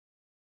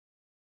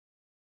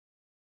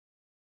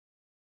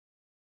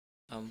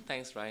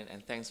Thanks, Ryan,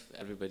 and thanks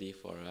everybody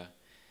for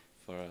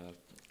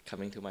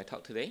coming to my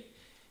talk today.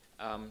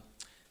 Um,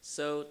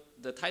 so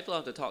the title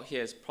of the talk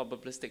here is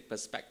Probabilistic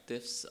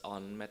Perspectives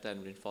on Meta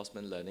and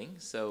Reinforcement Learning.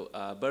 So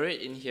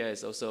buried in here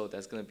is also,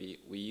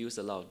 we use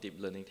a lot of deep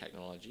learning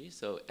technology.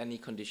 So any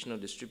conditional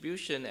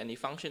distribution, any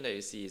function that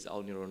you see is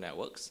all neural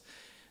networks.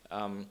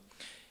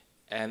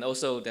 And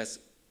also there's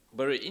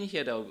buried in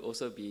here, there will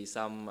also be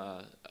some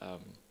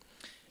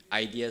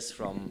ideas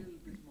from,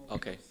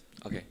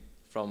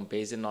 from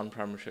Bayesian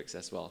non-parametrics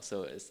as well.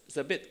 So it's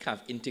a bit kind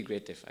of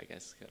integrative, I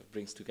guess. Kind of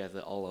brings together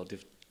all of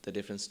the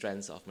different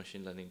strands of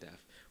machine learning that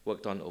I've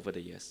worked on over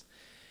the years.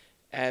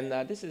 And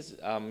this is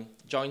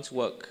joint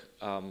work,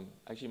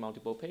 actually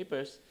multiple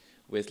papers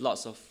with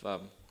lots of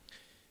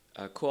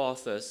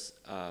co-authors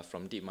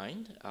from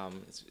DeepMind.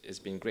 It's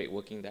been great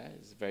working there.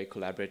 It's very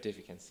collaborative.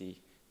 You can see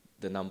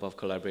the number of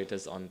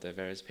collaborators on the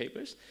various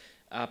papers.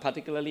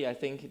 Particularly, I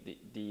think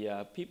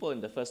the people in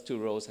the first two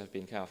rows have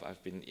been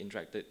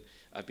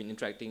I've been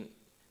interacting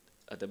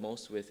the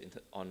most with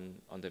on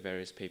the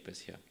various papers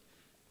here.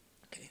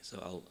 Okay,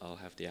 so I'll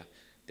have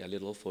their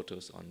little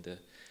photos on the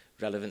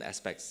relevant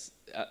aspects,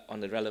 on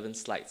the relevant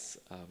slides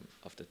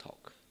of the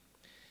talk.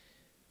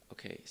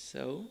 Okay,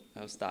 so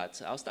I'll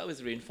start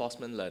with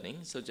reinforcement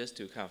learning. So just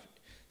to kind of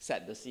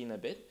set the scene a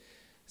bit.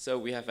 So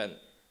we have an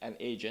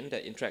agent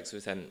that interacts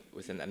with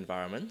an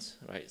environment,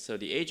 right? So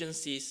the agent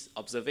sees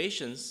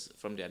observations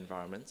from the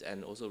environment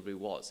and also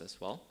rewards as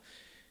well.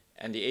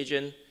 And the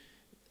agent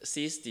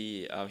sees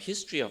the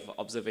history of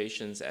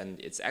observations and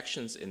its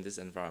actions in this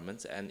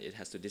environment, and it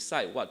has to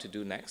decide what to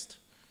do next.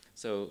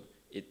 So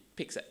it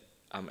picks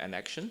an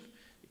action.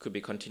 It could be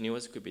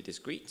continuous, it could be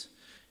discrete.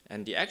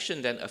 And the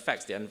action then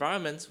affects the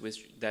environment,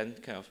 which then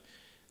kind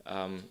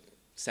of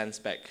sends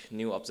back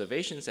new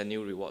observations and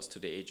new rewards to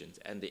the agent.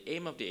 And the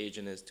aim of the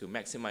agent is to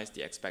maximize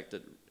the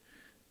expected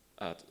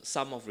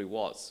sum of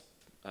rewards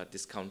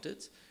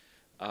discounted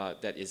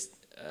that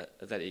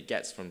it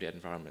gets from the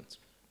environment.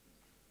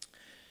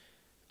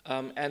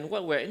 And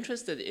what we're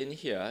interested in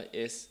here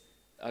is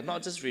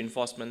not just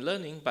reinforcement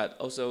learning, but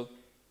also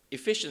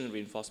efficient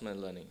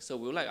reinforcement learning. So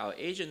we would like our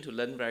agent to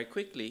learn very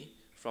quickly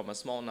from a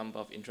small number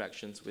of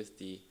interactions with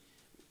the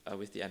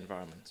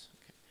environment.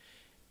 Okay.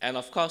 And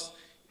of course,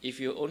 if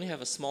you only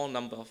have a small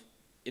number of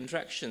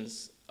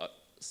interactions,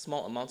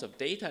 small amounts of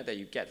data that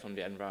you get from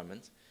the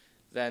environment,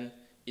 then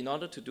in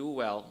order to do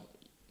well,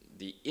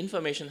 the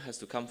information has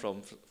to come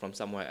from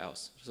somewhere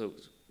else. So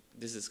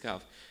this is kind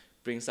of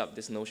brings up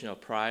this notion of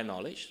prior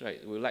knowledge,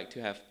 right? We like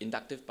to have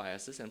inductive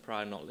biases and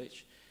prior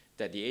knowledge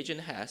that the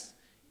agent has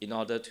in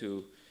order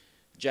to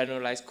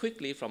generalize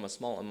quickly from a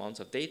small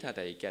amount of data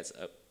that it gets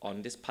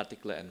on this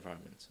particular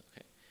environment.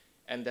 Okay?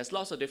 And there's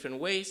lots of different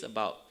ways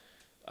about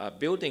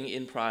building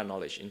in prior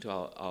knowledge into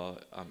our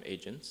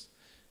agents.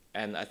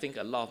 And I think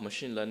a lot of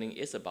machine learning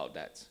is about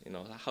that. You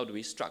know, how do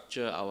we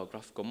structure our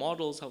graphical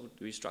models? How do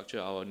we structure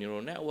our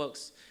neural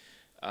networks?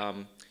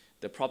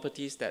 The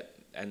properties that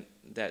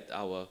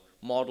our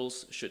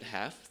models should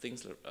have,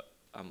 things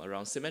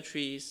around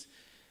symmetries,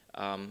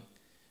 and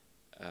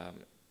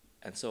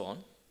so on,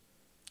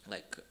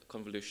 like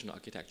convolutional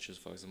architectures,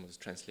 for example,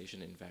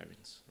 translation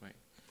invariance, right?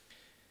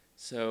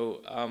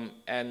 So,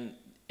 and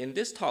in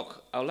this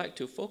talk, I would like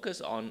to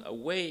focus on a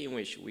way in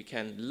which we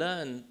can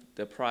learn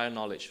the prior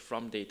knowledge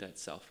from data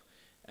itself.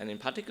 And in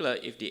particular,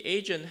 if the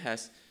agent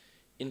has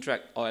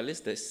or at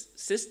least the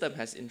system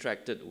has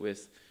interacted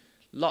with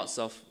lots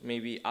of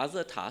maybe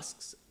other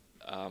tasks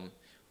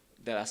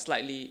that are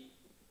slightly,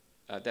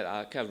 that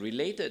are kind of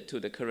related to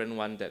the current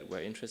one that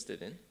we're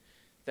interested in,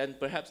 then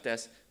perhaps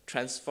there's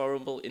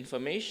transferable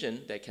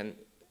information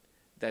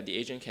that the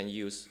agent can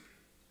use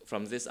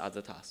from these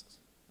other tasks,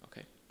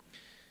 okay?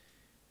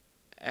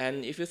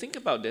 And if you think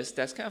about this,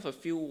 there's kind of a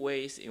few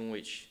ways in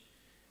which,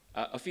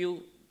 a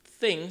few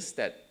things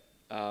that,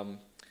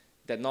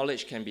 that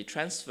knowledge can be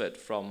transferred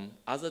from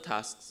other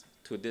tasks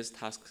to this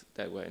task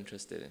that we're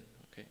interested in,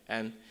 okay?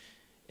 And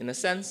in a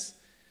sense,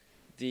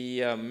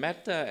 the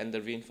meta and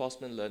the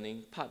reinforcement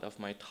learning part of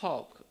my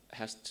talk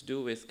has to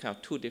do with kind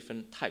of two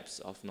different types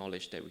of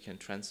knowledge that we can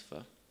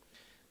transfer.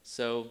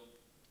 So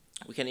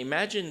we can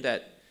imagine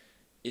that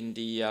in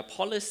the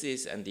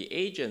policies and the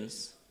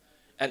agents,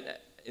 and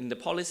in the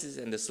policies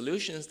and the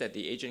solutions that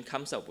the agent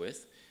comes up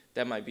with,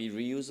 there might be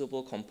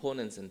reusable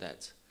components in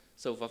that.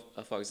 So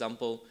for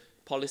example,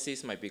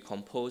 policies might be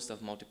composed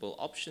of multiple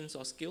options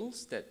or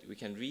skills that we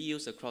can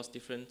reuse across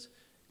different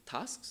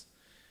tasks.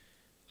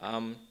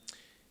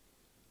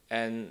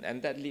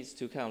 And that leads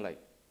to kind of like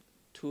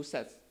two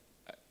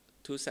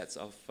sets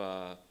of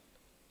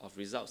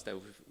results that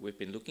we've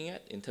been looking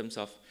at in terms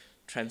of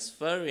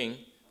transferring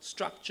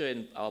structure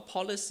in our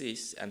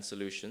policies and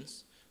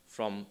solutions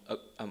from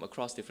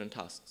across different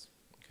tasks.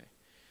 Okay.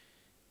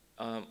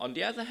 On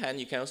the other hand,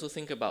 you can also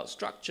think about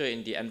structure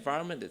in the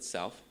environment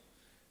itself,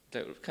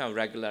 the kind of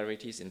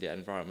regularities in the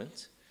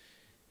environment,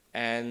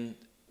 and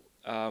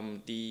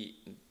the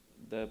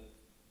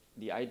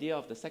idea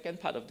of the second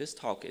part of this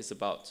talk is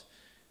about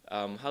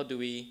how do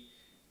we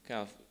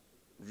kind of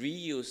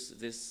reuse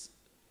this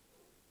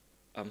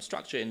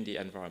structure in the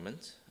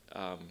environment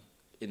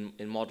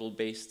in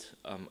model-based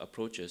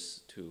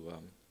approaches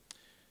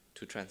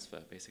to transfer,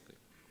 basically.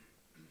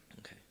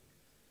 Okay.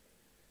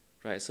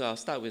 Right, so I'll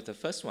start with the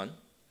first one.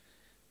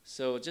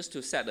 So just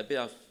to set a bit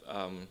of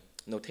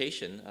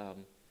notation,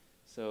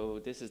 so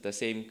this is the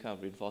same kind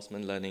of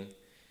reinforcement learning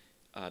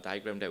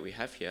diagram that we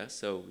have here.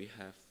 So we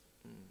have,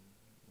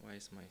 why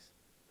is my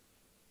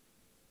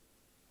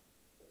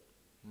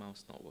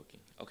mouse not working?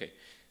 Okay,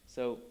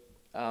 so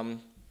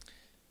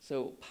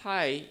so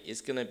pi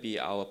is going to be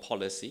our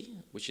policy,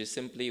 which is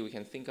simply we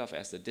can think of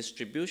as the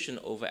distribution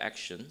over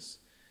actions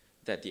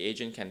that the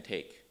agent can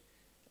take,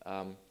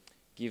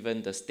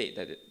 given the state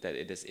that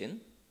it is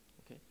in.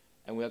 Okay,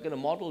 and we are going to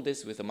model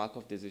this with a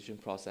Markov decision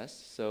process.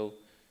 So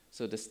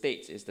the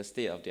state is the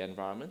state of the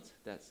environment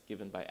that's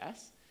given by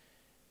S.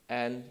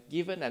 And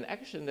given an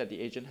action that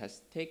the agent has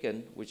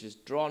taken, which is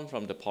drawn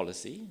from the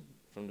policy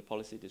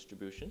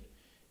distribution,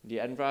 the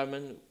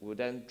environment will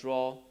then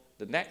draw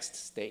the next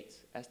state,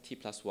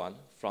 st+1,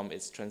 from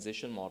its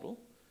transition model,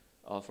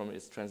 or from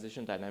its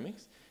transition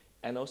dynamics.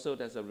 And also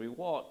there's a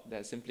reward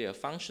that's simply a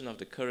function of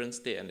the current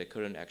state and the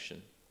current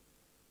action.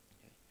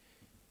 Okay.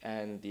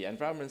 And the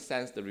environment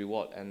sends the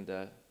reward and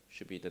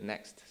should be the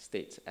next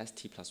state,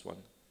 st+1,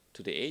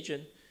 to the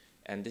agent.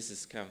 And this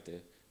is kind of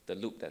the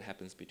loop that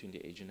happens between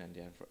the agent and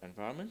the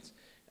environment.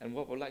 And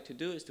what we'd like to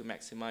do is to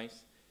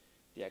maximize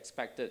the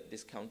expected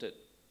discounted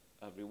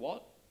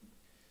reward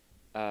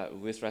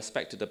with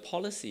respect to the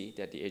policy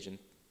that the agent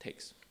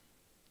takes,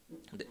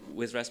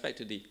 with respect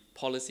to the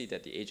policy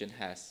that the agent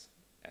has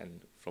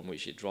and from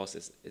which it draws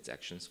its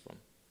actions from.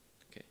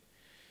 Okay.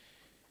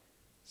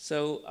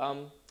 So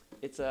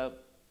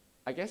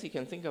I guess you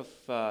can think of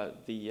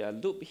the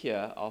loop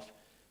here of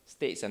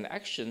states and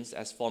actions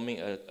as forming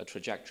a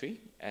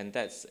trajectory, and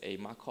that's a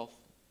Markov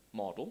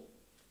model,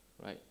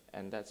 right?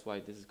 And that's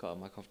why this is called a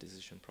Markov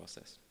decision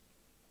process.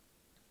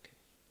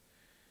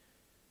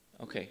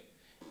 Okay.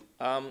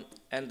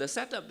 And the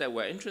setup that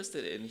we're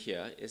interested in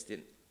here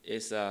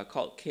is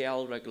called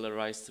KL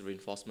regularized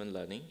reinforcement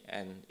learning,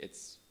 and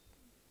it's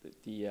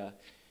the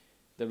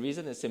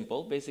reason is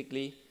simple.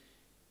 Basically,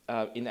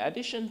 in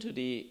addition to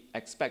the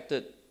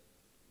expected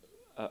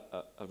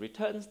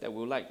returns that we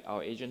would like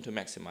our agent to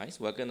maximize,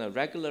 we're going to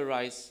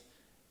regularize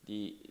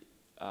the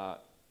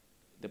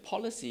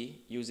policy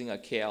using a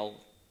KL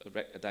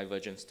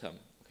divergence term.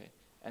 Okay,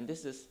 and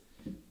this is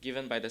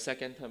given by the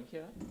second term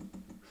here,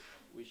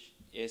 which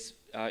is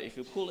if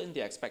you pull in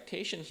the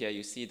expectation here,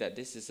 you see that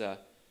this is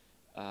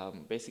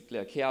basically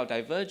a KL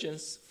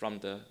divergence from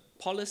the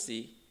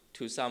policy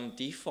to some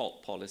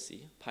default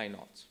policy, pi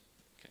naught.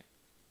 Okay.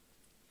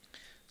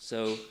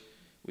 So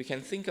we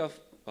can think of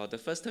the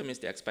first term is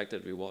the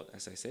expected reward,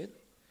 as I said,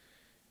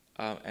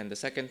 and the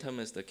second term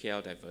is the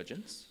KL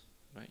divergence,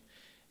 right?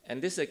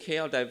 And this is a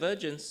KL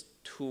divergence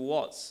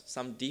towards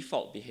some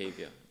default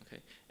behavior.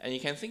 Okay, and you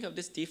can think of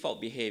this default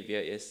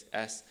behavior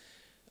as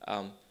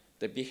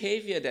the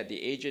behavior that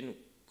the agent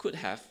could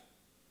have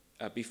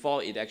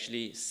before it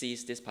actually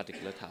sees this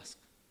particular task.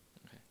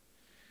 Okay.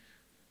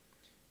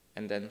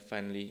 And then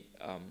finally,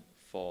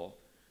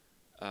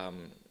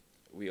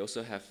 we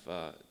also have,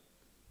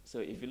 so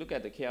if you look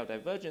at the KL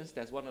divergence,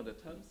 there's one of the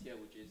terms here,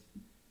 which is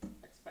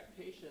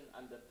expectation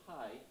under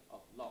pi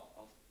of log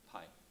of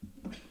pi.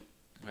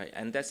 Right,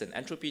 and that's an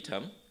entropy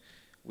term,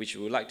 which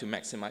we would like to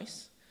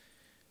maximize.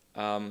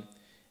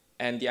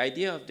 And the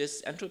idea of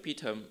this entropy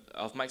term,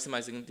 of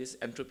maximizing this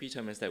entropy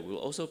term, is that we'll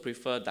also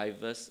prefer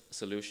diverse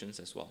solutions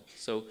as well.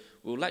 So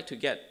we would like to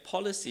get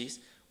policies.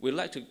 We'd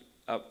like to,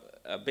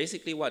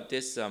 basically what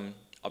this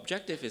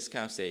objective is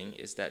kind of saying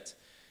is that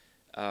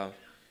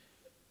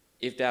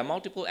if there are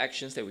multiple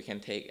actions that we can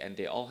take and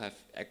they all have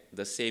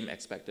the same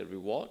expected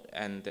reward,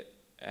 and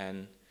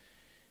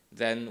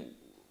then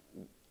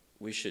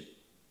we should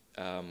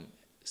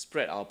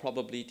spread our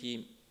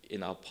probability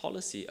in our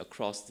policy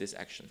across these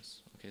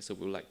actions. Okay, so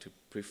we would like to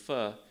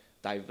prefer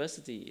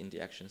diversity in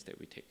the actions that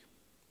we take.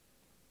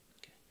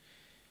 Okay.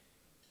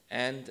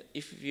 And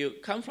if you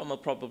come from a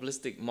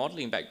probabilistic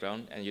modeling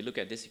background and you look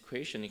at this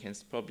equation, you can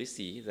probably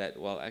see that,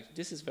 well,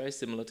 this is very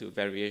similar to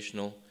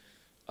variational,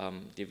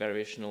 the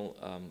variational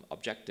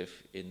objective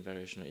in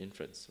variational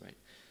inference, right?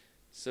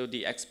 So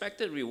the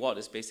expected reward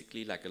is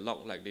basically like a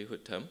log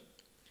likelihood term.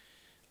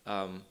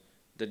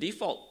 The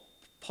default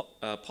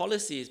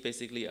policy is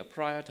basically a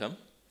prior term,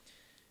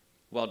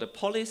 while the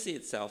policy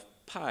itself,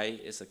 pi,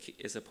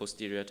 is a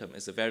posterior term,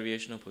 is a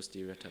variational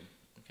posterior term.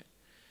 Okay.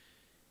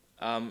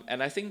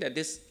 And I think that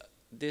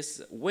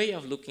this way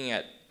of looking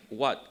at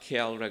what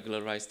KL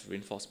regularized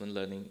reinforcement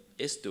learning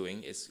is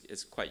doing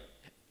is quite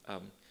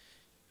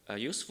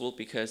useful,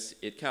 because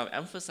it kind of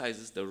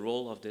emphasizes the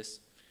role of this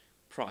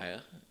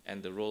prior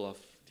and the role of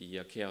the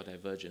KL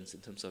divergence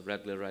in terms of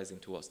regularizing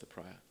towards the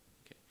prior.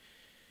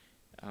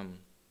 Okay.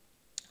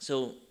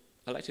 So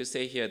I'd like to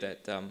say here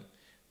that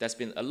there's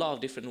been a lot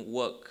of different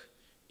work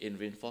in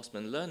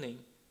reinforcement learning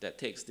that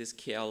takes this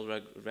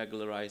KL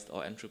regularized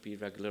or entropy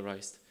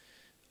regularized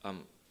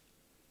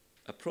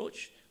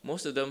approach.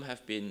 Most of them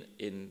have been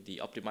in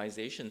the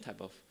optimization type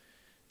of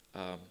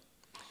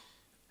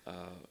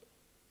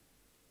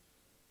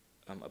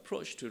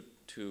approach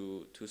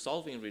to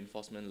solving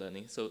reinforcement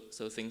learning. So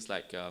things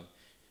like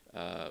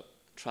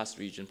trust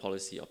region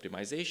policy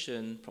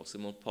optimization,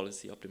 proximal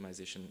policy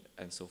optimization,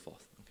 and so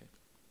forth. Okay.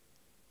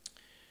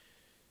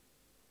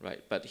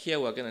 Right, but here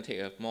we're going to take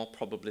a more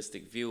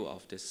probabilistic view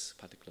of this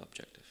particular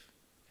objective.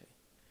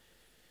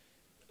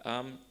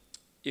 Okay.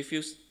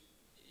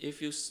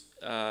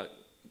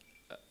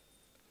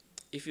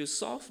 If you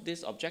solve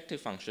this objective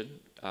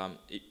function,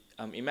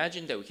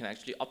 imagine that we can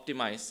actually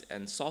optimize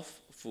and solve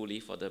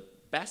fully for the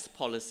best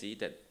policy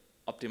that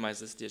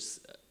optimizes this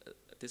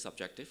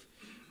objective.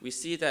 We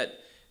see that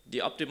the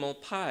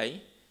optimal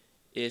pi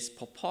is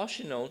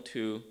proportional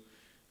to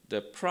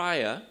the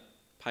prior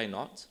pi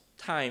naught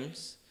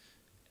times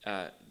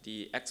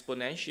the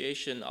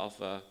exponentiation of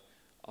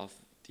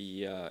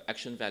the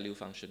action value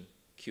function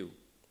q.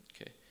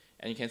 Okay,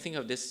 and you can think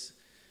of this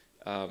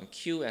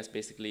q as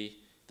basically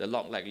the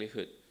log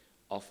likelihood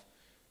of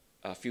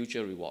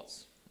future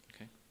rewards.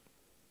 Okay,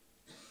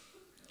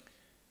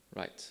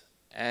 right,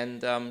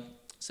 and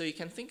so you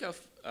can think of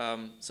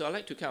so I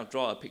like to kind of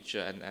draw a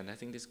picture, and I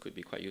think this could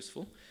be quite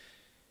useful.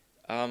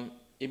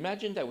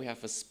 Imagine that we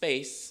have a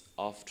space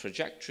of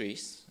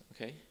trajectories,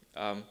 okay,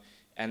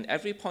 and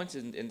every point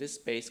in this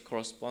space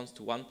corresponds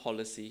to one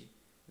policy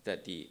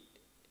that the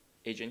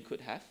agent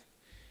could have.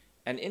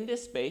 And in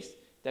this space,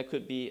 there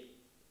could be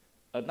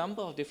a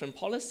number of different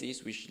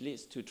policies which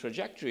leads to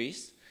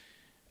trajectories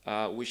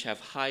which have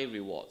high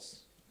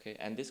rewards. Okay,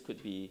 and this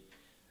could be,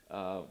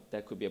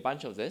 there could be a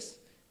bunch of this.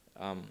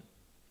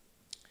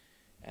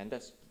 And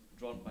that's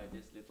drawn by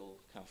this little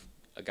kind of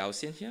a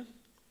Gaussian here.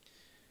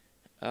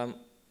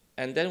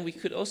 And then we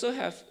could also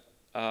have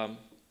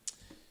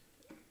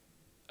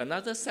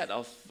another set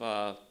of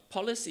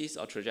policies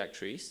or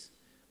trajectories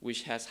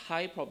which has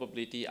high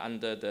probability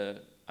under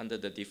the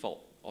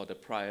default or the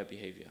prior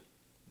behavior.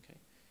 Okay,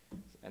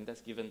 and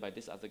that's given by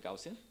this other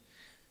Gaussian.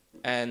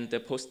 And the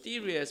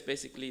posterior is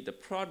basically the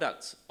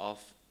product of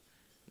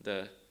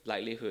the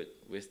likelihood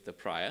with the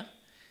prior.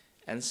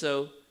 And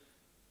so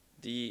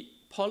the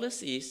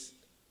policies,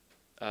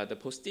 the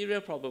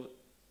posterior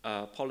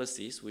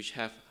policies which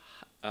have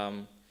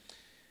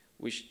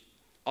which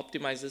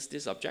optimizes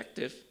this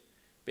objective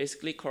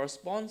basically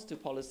corresponds to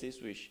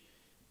policies which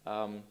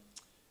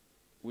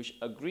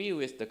agree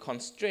with the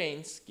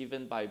constraints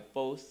given by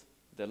both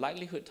the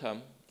likelihood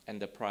term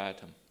and the prior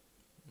term.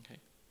 Okay.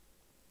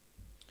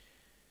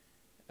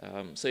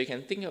 So you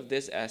can think of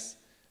this as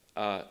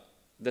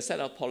the set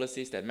of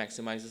policies that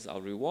maximizes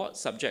our reward,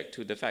 subject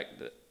to the fact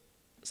that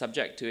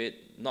subject to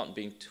it not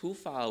being too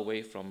far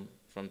away from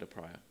the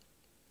prior.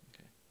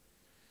 Okay.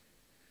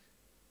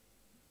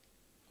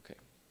 Okay.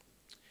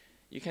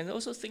 You can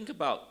also think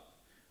about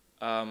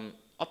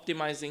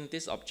optimizing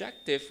this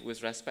objective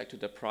with respect to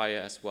the prior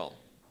as well.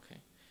 Okay.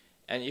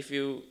 And if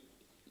you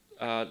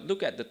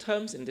look at the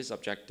terms in this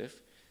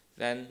objective,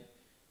 then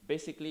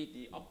basically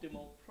the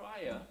optimal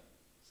prior,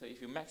 so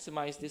if you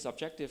maximize this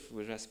objective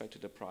with respect to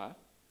the prior,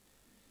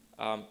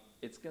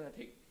 it's going to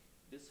take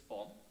this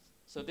form.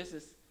 So this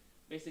is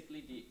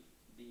basically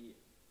the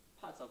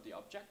parts of the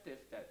objective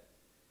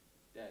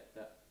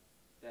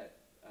that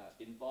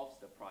involves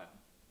the prior.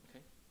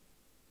 Okay.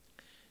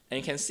 And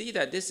you can see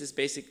that this is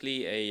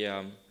basically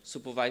a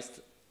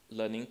supervised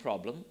learning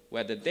problem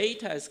where the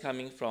data is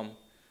coming from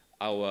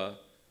our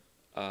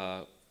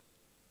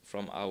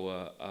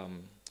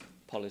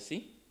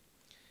policy,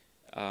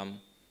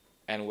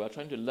 and we're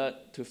trying to learn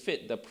to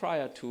fit the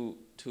prior to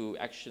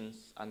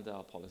actions under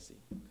our policy.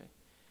 Okay.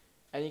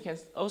 And you can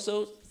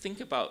also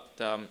think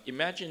about,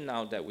 imagine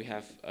now that we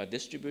have a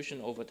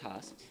distribution over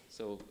tasks.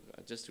 So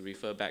just to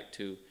refer back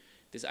to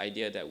this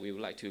idea that we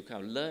would like to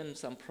kind of learn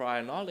some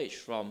prior knowledge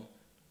from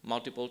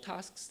multiple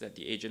tasks that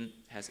the agent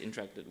has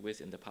interacted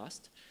with in the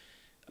past.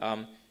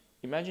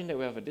 Imagine that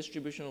we have a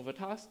distribution over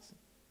tasks.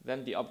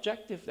 Then the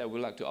objective that we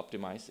like to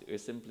optimize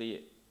is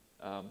simply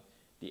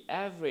the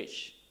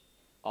average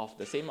of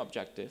the same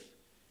objective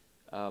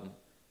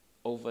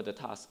over the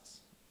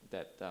tasks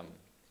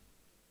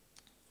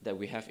that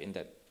we have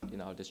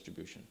in our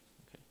distribution.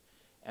 Okay.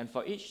 And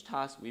for each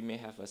task, we may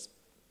have a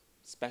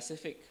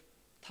specific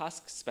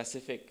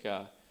task-specific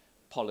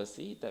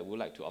policy that we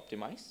like to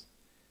optimize.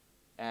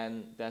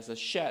 And there's a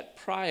shared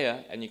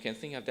prior, and you can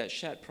think of that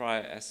shared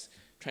prior as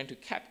trying to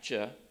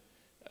capture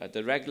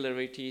the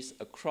regularities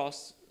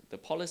across the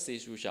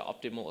policies which are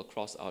optimal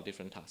across our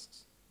different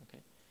tasks.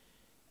 Okay.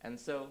 And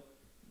so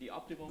the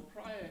optimal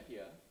prior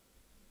here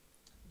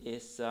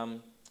is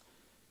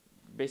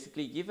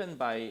basically given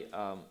by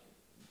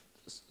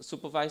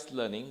supervised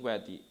learning,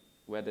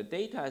 where the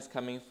data is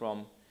coming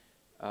from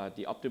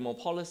the optimal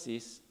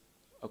policies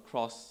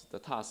across the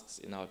tasks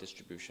in our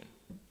distribution.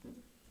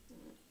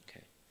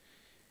 Okay.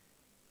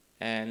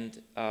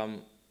 And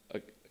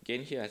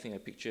again here, I think a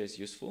picture is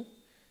useful.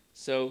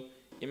 So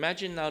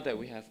imagine now that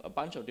we have a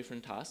bunch of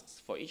different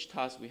tasks. For each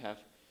task, we have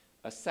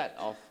a set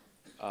of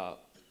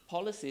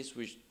policies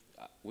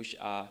which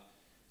are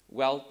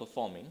well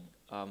performing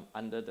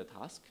under the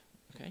task.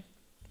 Okay.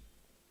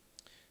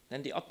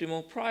 Then the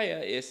optimal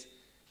prior is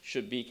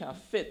should be kind of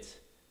fit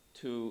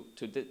to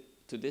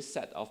this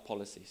set of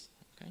policies.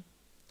 Okay.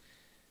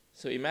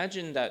 So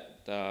imagine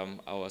that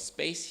our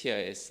space here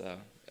is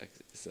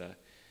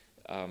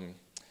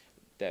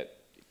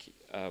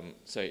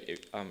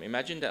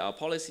imagine that our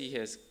policy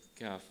here is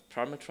kind of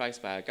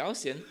parameterized by a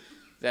Gaussian.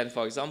 Then,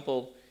 for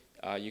example,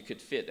 you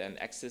could fit an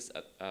axis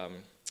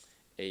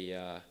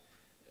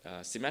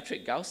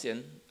symmetric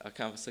Gaussian, a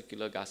kind of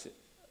circular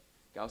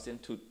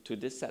Gaussian to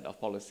this set of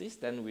policies.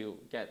 Then we'll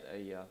get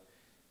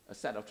a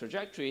set of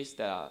trajectories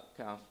that are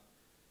kind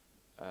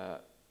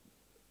of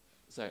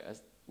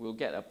we'll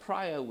get a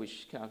prior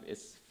which kind of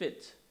is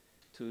fit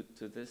to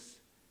this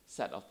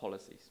set of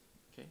policies.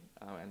 Okay,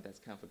 and that's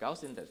kind of a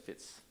Gaussian that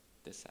fits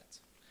this set.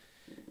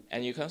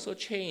 And you can also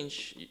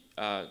change,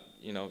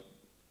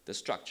 the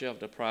structure of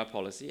the prior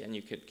policy, and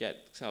you could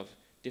get sort of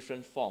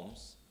different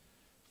forms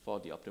for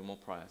the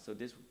optimal prior. So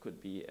this could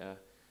be a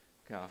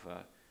kind of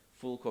a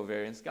full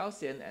covariance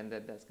Gaussian, and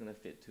then that's going to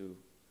fit to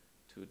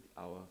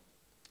our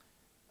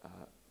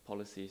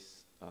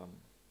policies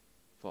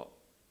for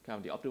kind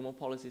of the optimal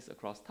policies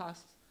across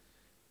tasks,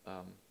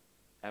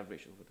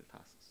 average over the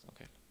tasks.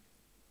 Okay.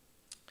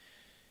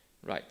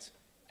 Right.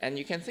 And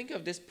you can think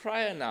of this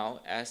prior now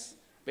as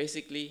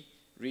basically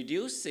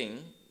reducing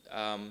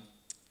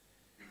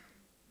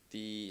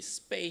the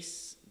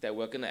space that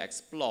we're going to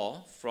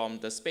explore from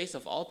the space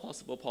of all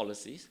possible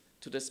policies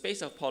to the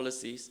space of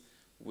policies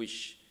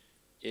which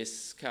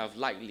is kind of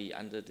likely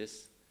under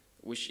this,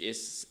 which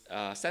is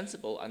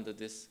sensible under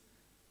this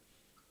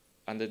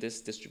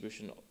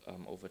distribution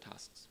over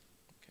tasks.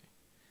 Okay.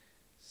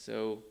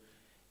 So,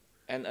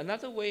 and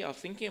another way of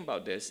thinking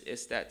about this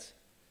is that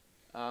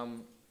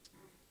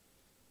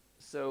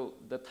so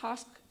the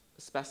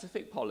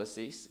task-specific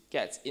policies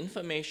gets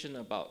information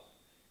about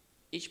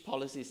each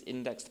policy is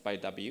indexed by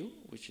W,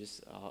 which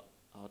is our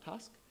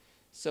task.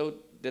 So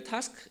the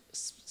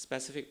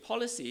task-specific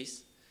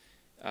policies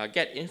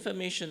get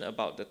information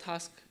about the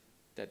task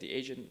that the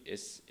agent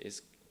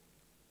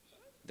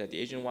that the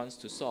agent wants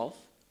to solve,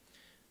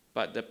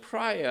 but the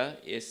prior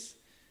is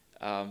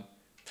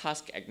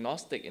task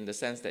agnostic in the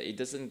sense that it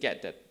doesn't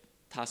get that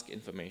task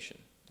information.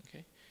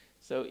 Okay,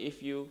 so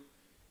if you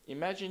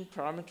imagine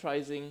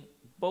parameterizing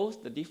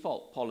both the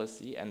default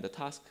policy and the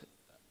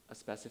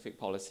task-specific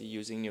policy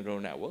using neural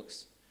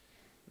networks,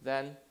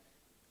 then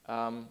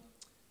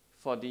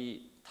for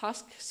the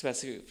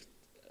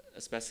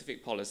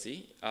task-specific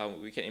policy,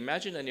 we can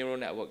imagine a neural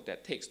network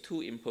that takes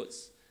two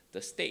inputs,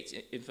 the state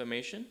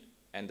information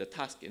and the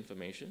task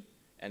information,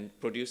 and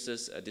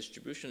produces a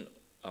distribution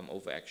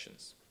over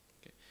actions.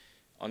 Okay.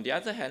 On the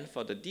other hand,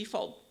 for the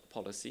default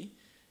policy,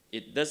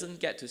 it doesn't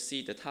get to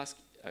see the task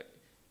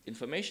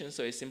information,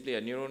 so it's simply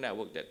a neural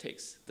network that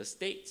takes the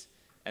state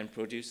and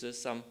produces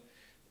some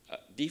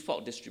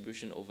default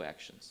distribution over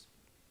actions.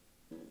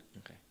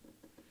 Okay.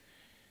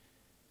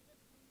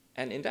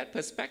 And in that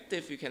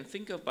perspective, you can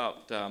think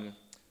about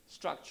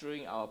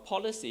structuring our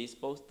policies,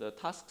 both the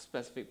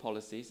task-specific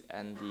policies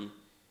and the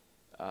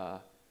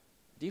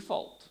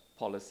default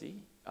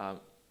policy,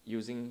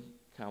 using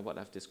kind of what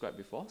I've described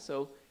before.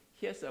 So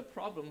here's a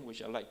problem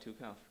which I'd like to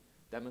kind of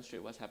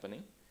demonstrate what's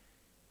happening.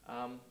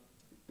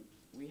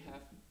 We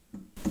have.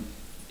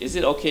 Is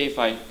it okay if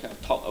I kind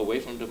of talk away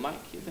from the mic,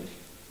 you think?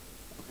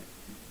 Okay.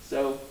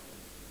 So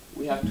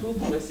we have two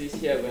policies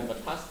here. We have a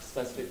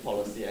task-specific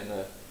policy and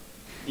a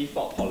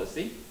default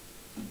policy.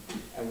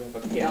 And we have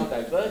a KL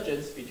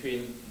divergence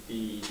between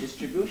the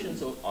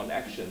distributions on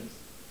actions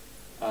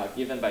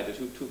given by the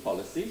two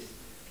policies.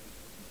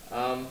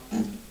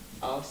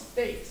 Our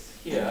states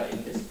here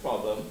in this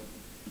problem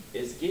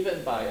is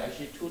given by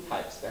actually two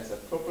types. There's a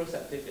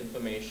proprioceptive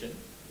information,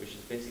 which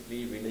is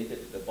basically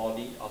related to the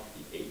body of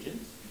the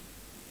agent,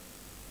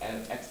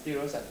 and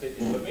exteroceptive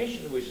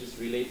information, which is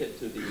related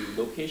to the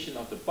location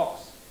of the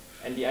box.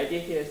 And the idea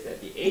here is that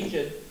the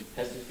agent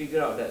has to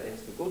figure out that it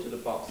has to go to the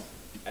box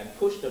and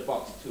push the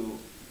box to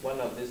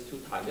one of these two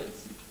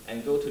targets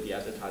and go to the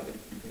other target.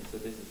 Okay, so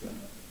this is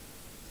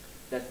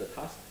that's the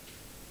task.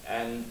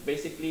 And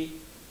basically,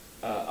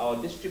 our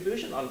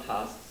distribution on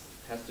tasks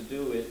has to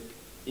do with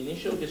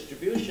initial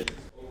distributions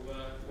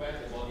over where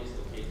the body is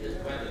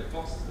located, where the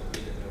box is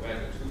located, and where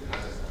the two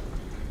targets are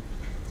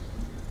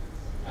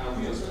located.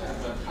 We also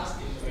have a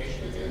task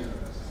information here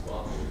as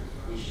well,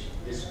 which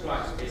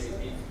describes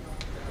basically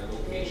the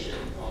location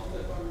of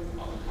the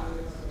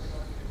targets.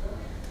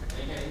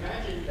 And you can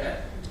imagine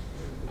that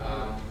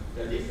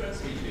the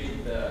difference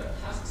between the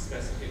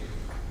task-specific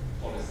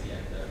policy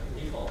and the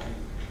default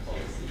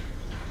policy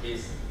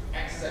is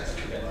access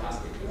to the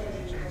task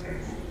information.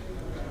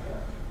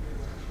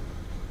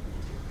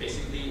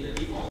 Basically, the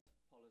default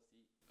policy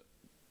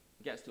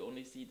gets to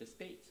only see the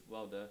state,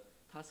 while the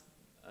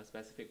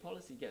task-specific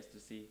policy gets to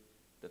see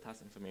the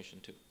task information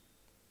too.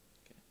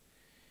 Okay.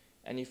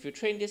 And if you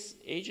train this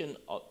agent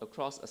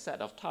across a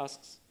set of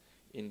tasks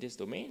in this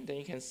domain, then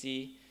you can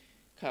see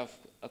kind of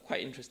a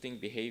quite interesting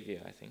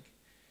behavior, I think.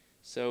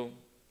 So,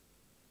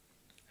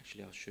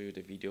 actually, I'll show you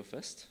the video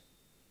first.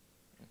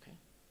 Okay.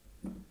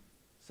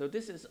 So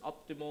this is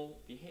optimal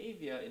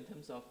behavior in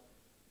terms of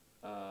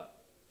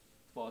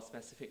for a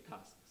specific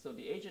task. So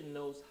the agent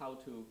knows how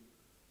to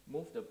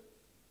move the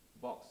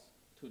box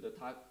to the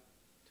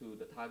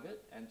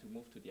target and to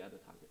move to the other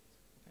targets.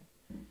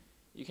 Okay?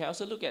 You can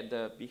also look at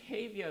the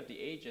behavior of the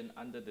agent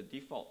under the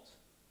default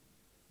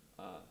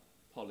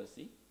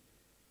policy.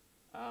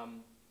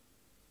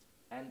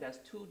 And there's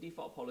two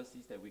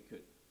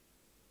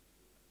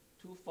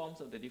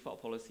forms of the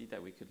default policy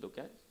that we could look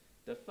at.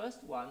 The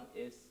first one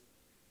is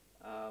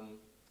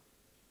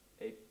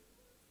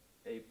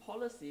a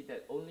policy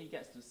that only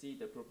gets to see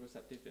the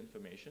proprioceptive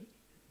information.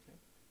 Okay?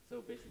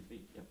 So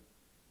basically, yeah,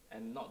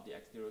 and not the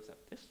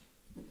exteroceptive.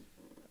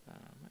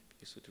 Might be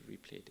useful to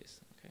replay this.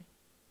 Okay.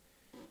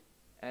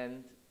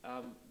 And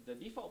the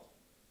default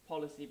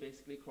policy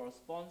basically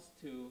corresponds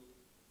to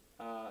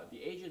the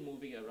agent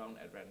moving around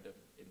at random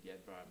in the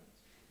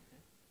environment.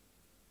 Okay?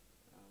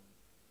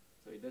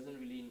 So it doesn't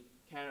really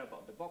care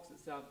about the box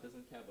itself,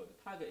 doesn't care about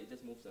the target, it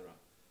just moves around.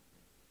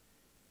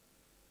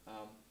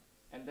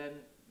 And then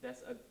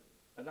there's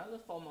another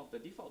form of the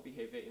default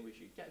behavior in which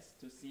it gets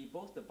to see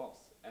both the box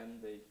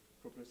and the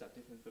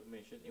proprioceptive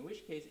information, in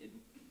which case it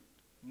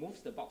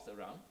moves the box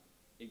around,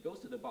 it goes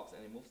to the box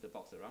and it moves the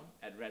box around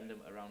at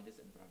random around this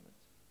environment.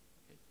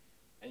 Okay?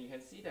 And you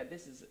can see that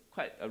this is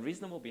quite a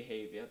reasonable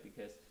behavior,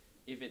 because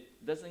if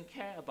it doesn't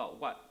care about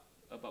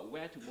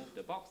where to move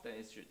the box, then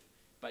it should.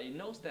 But it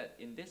knows that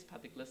in this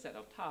particular set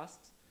of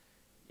tasks,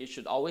 it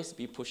should always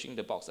be pushing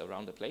the box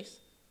around the place.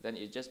 Then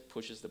it just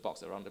pushes the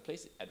box around the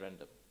place at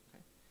random.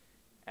 Okay?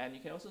 And you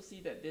can also see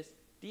that this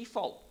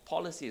default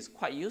policy is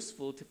quite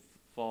useful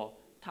for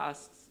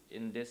tasks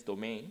in this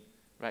domain,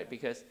 right?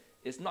 Because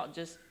it's not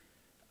just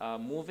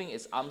moving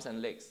its arms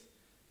and legs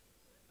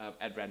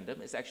at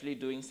random. It's actually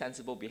doing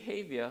sensible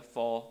behavior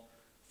for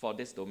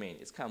this domain.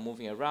 It's kind of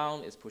moving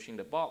around, it's pushing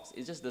the box,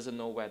 it just doesn't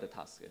know where the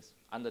task is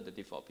under the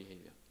default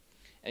behavior.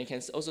 And you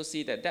can also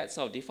see that that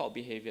sort of default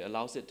behavior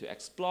allows it to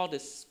explore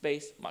this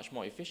space much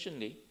more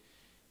efficiently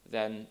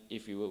than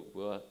if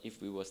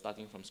we were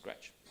starting from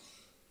scratch.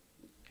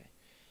 Okay.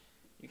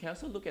 You can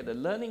also look at the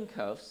learning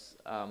curves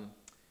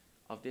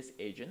of this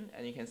agent,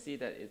 and you can see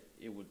that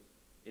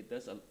it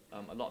does a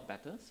lot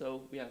better.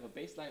 So we have a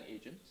baseline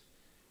agent,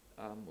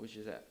 which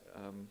is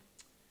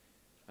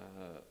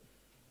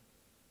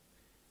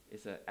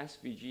it's a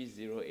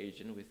SVG0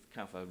 agent with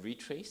kind of a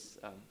retrace.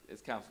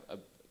 It's kind of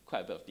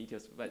quite a bit of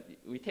details, but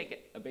we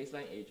take a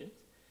baseline agent,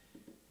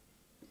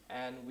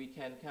 and we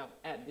can kind of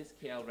add this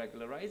KL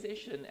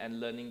regularization and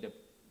learning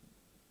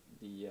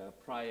the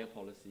prior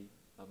policy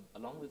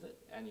along with it.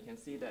 And you can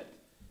see that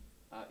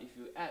if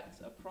you add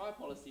a prior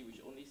policy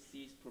which only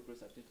sees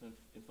proprioceptive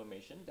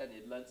information, then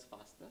it learns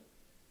faster.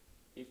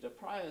 If the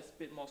prior is a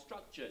bit more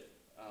structured,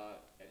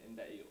 in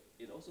that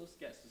it also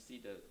gets to see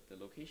the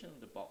location of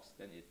the box,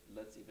 then it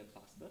learns even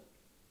faster.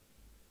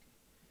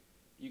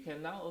 You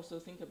can now also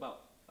think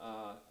about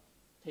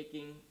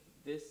taking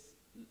this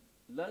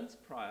learned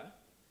prior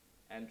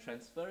and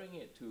transferring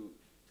it to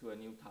a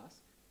new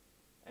task.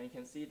 And you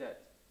can see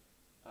that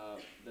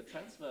the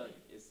transfer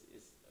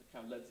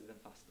kind of learns even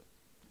faster.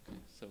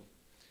 Okay.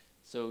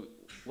 So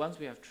once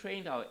we have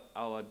trained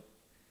our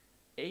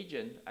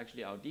agent,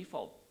 actually our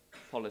default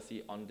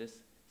policy on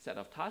this set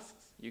of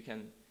tasks, you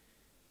can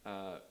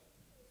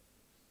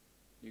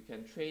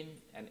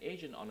train an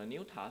agent on a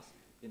new task,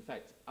 in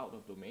fact, out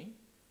of domain,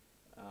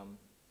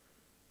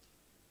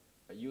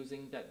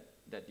 using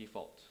that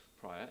default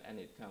prior, and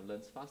it kind of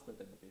learns faster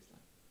than the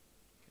baseline.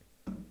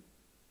 Okay.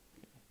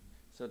 Okay.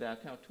 So there are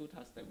kind of two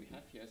tasks that we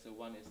have here. So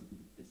one is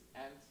this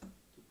ant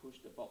to push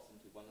the box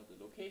into one of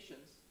the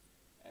locations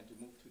and to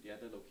move to the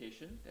other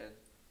location.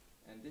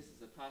 And this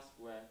is a task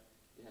where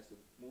it has to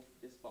move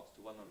this box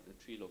to one of the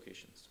three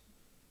locations.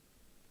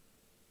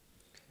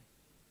 Okay.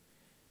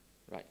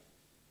 Right.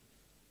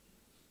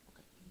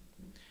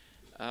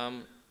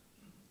 Okay.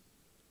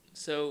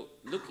 So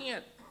looking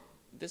at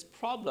this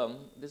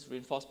problem, this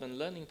reinforcement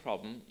learning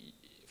problem,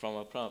 from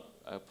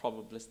a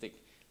probabilistic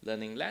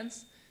learning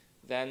lens,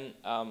 then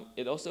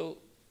it also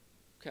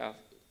kind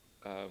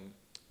of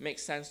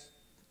makes sense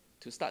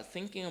to start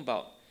thinking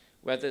about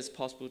whether it's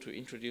possible to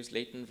introduce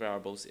latent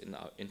variables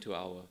into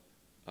our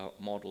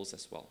models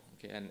as well.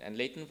 Okay? And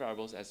latent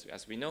variables,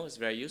 as we know, is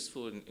very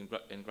useful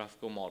in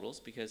graphical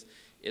models, because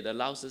it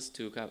allows us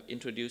to kind of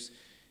introduce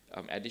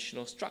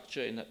additional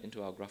structure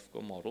into our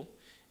graphical model,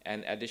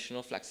 and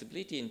additional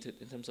flexibility in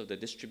terms of the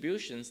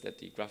distributions that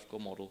the graphical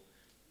model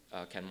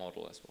can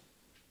model as well.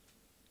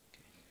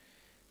 Okay.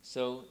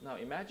 So now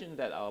imagine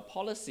that our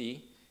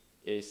policy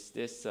is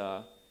this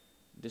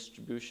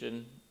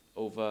distribution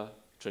over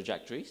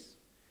trajectories.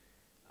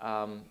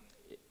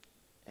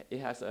 It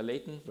has a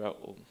latent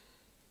variable.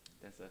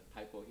 There's a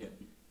typo here.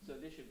 So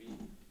this should be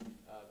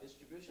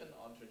distribution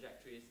on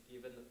trajectories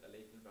given a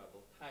latent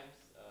variable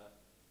times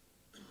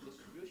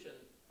distribution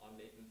on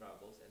latent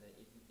variables, and then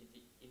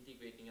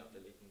integrating out the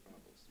latent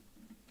variables.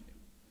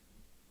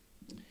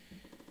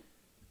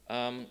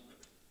 Okay.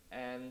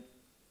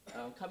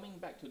 Coming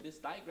back to this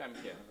diagram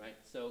here, right?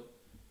 So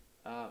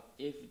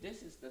if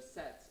this is the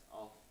set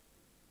of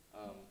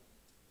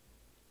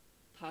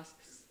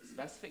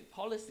task-specific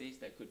policies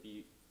that could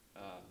be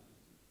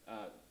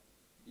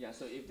yeah,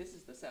 so if this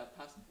is the set of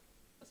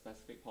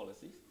task-specific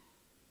policies,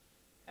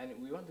 and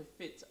we want to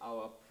fit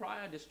our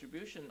prior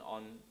distribution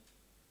on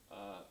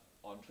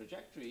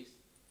trajectories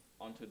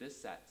onto this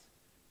set.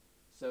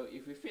 So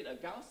if we fit a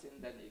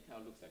Gaussian, then it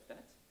kind of looks like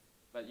that.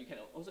 But you can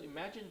also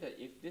imagine that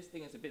if this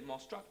thing is a bit more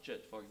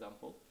structured, for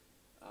example,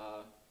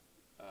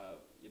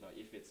 you know,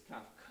 if it's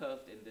kind of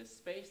curved in this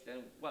space,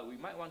 then what we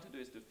might want to do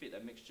is to fit a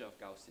mixture of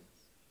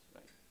Gaussians,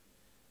 right?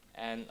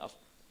 And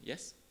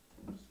yes?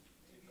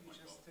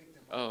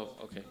 Oh,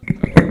 okay.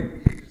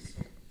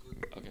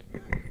 Okay.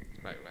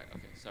 Right.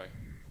 Okay. Sorry.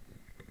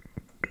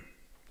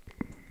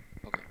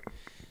 Okay.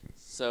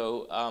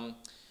 So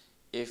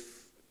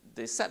if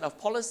the set of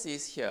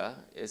policies here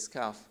is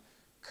kind of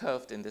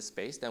curved in this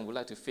space, then we'd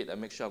like to fit a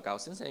mixture of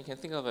Gaussians. And you can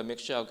think of a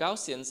mixture of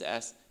Gaussians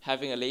as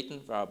having a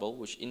latent variable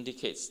which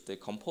indicates the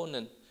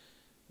component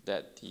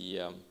that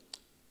the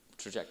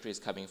trajectory is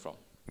coming from.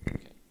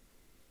 Okay.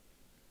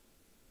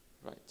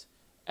 Right.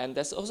 And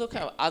there's also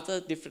kind of other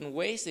different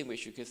ways in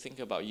which you could think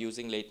about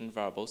using latent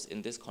variables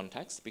in this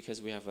context,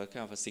 because we have a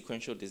kind of a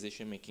sequential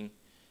decision-making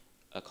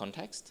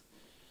context.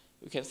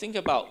 We can think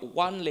about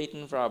one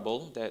latent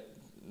variable that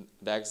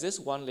exists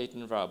one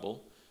latent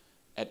variable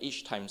at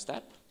each time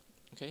step.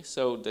 Okay,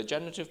 so the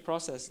generative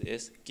process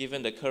is,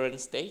 given the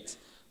current state,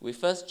 we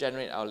first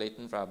generate our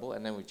latent variable,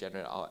 and then we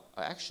generate our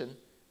action,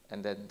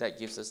 and then that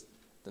gives us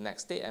the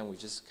next state, and we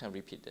just kind of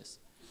repeat this.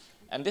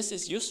 And this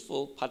is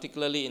useful,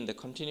 particularly in the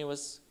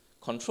continuous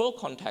control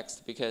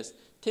context, because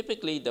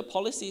typically the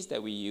policies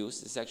that we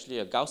use is actually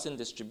a Gaussian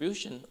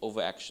distribution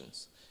over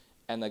actions.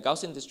 And a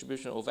Gaussian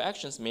distribution over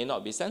actions may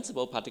not be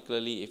sensible,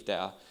 particularly if there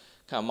are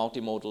kind of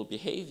multimodal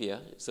behavior.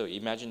 So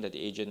imagine that the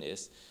agent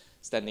is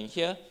standing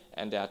here,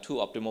 and there are two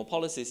optimal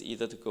policies,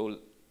 either to go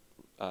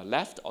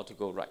left or to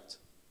go right.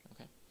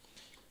 Okay?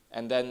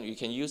 And then you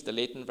can use the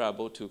latent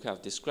variable to kind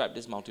of describe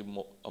this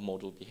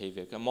multimodal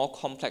behavior, a more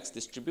complex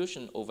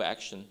distribution over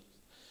action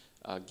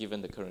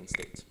given the current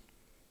state.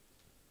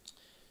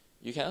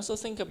 You can also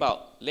think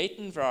about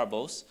latent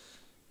variables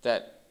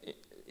that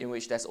in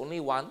which there's only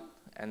one,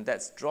 and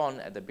that's drawn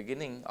at the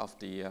beginning of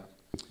the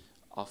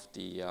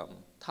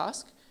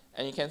task.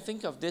 And you can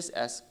think of this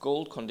as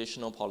goal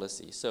conditional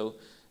policy. So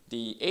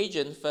the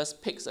agent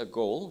first picks a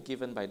goal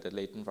given by the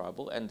latent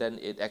variable, and then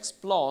it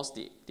explores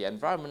the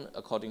environment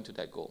according to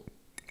that goal.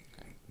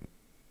 Okay.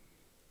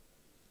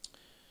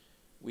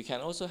 We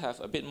can also have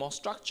a bit more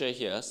structure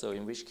here, so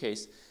in which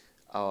case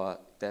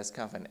there's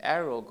kind of an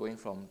arrow going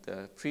from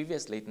the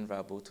previous latent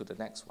variable to the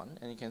next one.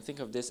 And you can think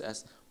of this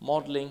as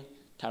modeling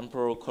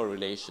temporal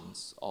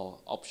correlations or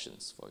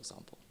options, for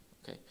example,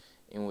 okay,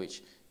 in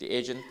which the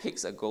agent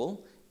picks a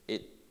goal,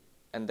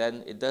 and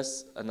then it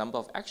does a number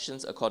of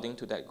actions according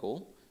to that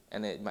goal,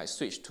 and it might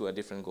switch to a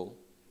different goal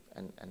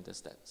and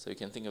does that. So you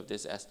can think of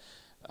this as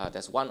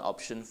there's one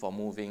option for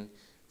moving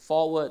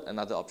forward,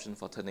 another option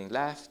for turning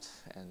left,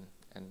 and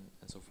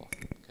so forth.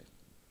 Okay.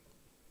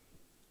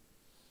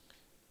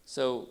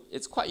 So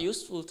it's quite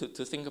useful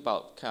to think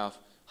about kind of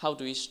how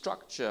do we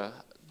structure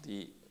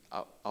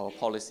our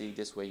policy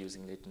this way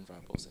using latent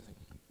variables, I think.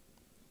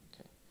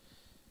 Okay.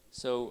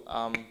 So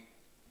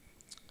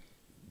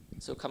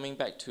so coming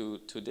back to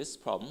this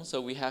problem,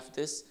 so we have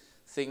this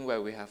thing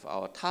where we have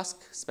our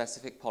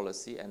task-specific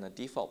policy and a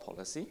default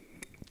policy,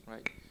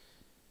 right?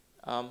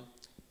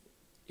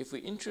 If we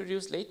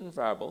introduce latent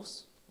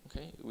variables,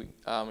 okay,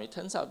 it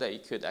turns out that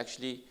it could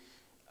actually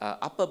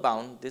upper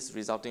bound this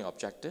resulting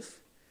objective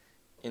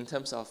in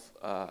terms of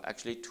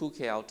actually two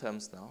KL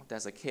terms now.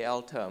 There's a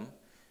KL term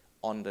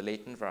on the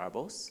latent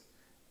variables,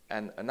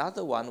 and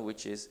another one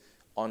which is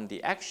on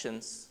the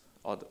actions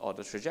or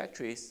the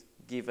trajectories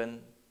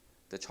given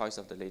the choice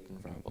of the latent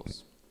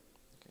variables.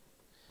 Okay.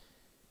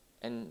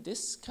 And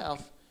this kind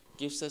of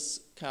gives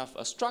us kind of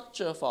a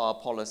structure for our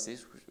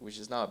policies, which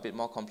is now a bit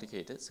more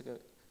complicated.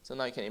 So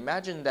now you can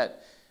imagine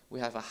that we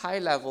have a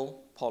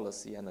high-level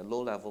policy and a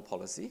low-level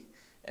policy,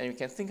 and you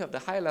can think of the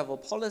high-level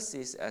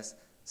policies as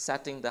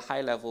setting the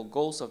high-level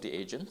goals of the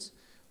agent,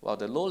 while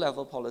the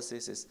low-level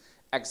policies is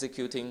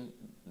executing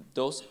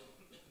those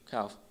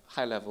kind of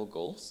high-level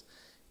goals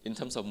in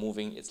terms of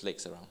moving its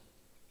legs around.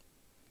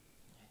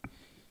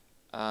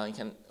 You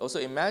can also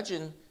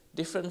imagine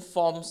different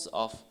forms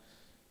of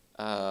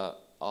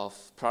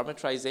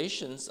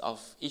parameterizations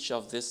of each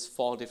of these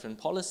four different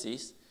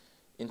policies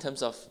in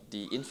terms of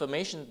the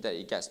information that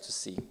it gets to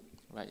see,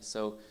 right?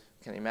 So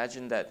you can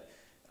imagine that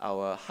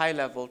our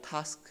high-level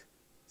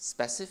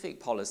task-specific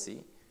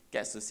policy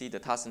gets to see the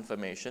task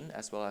information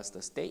as well as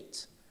the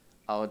state.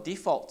 Our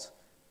default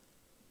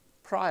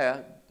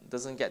prior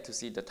doesn't get to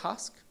see the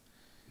task.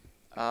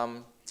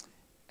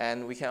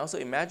 And we can also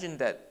imagine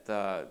that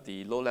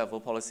the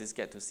low-level policies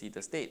get to see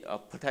the state, or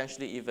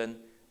potentially even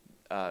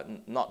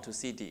not to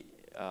see the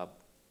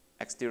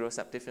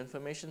exteroceptive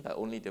information, but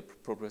only the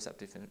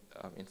proprioceptive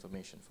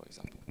information, for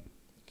example.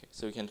 Okay,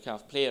 so we can kind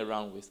of play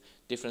around with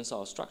different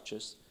sort of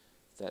structures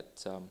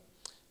that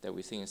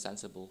we think is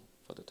sensible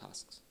for the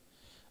tasks.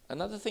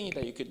 Another thing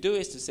that you could do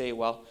is to say,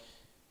 well,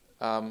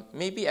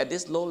 maybe at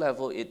this low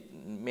level, it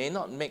may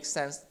not make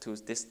sense to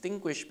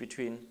distinguish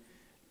between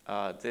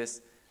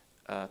this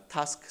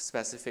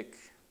task-specific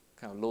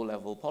kind of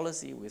low-level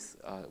policy with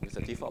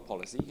a default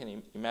policy. You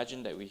can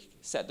imagine that we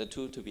set the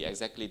two to be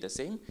exactly the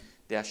same.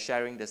 They are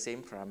sharing the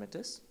same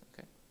parameters.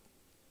 Okay.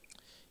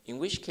 In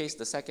which case,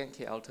 the second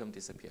KL term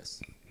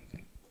disappears.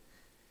 Okay.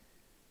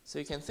 So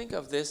you can think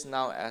of this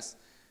now as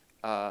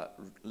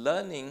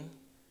learning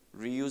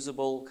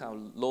reusable kind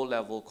of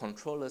low-level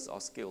controllers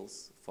or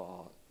skills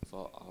for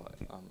our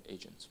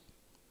agents.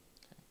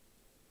 Okay.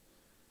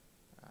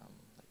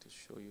 I'd like to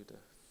show you the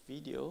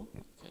video.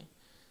 Okay.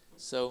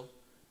 So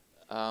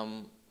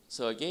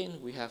again,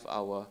 we have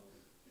our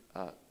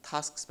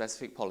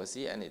task-specific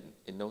policy, and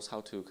it knows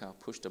how to kind of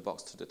push the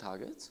box to the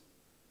target.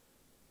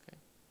 Okay.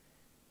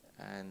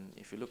 And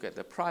if you look at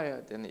the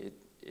prior, then it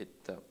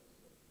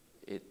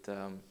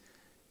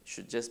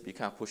should just be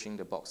kind of pushing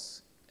the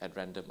box at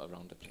random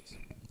around the place.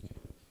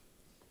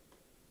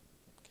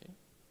 Okay.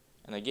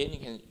 And again, you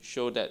can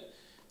show that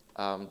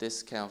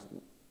this kind of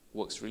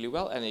works really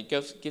well, and it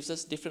gives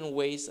us different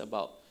ways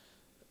about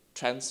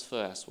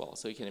transfer as well.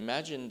 So you can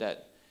imagine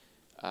that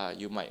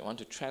you might want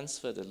to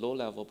transfer the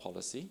low-level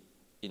policy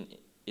in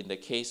the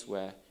case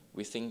where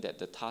we think that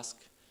the task,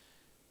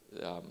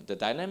 the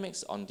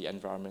dynamics on the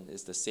environment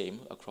is the same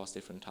across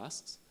different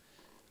tasks.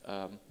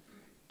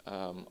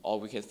 Or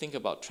we can think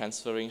about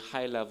transferring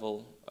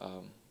high-level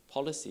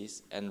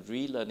policies and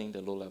relearning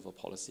the low-level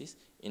policies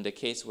in the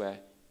case where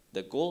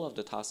the goal of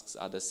the tasks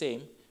are the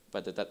same,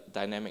 but the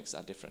dynamics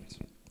are different.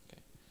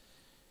 Okay.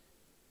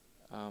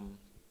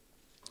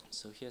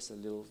 So here's a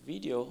little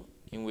video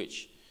in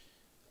which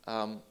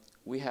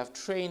we have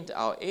trained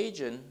our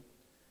agent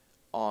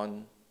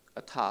on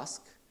a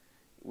task,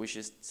 which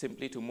is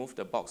simply to move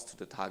the box to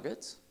the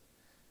target.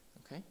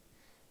 Okay.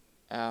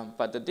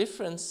 But the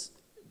difference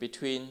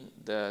between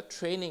the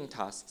training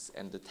tasks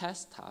and the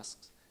test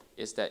tasks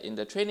is that in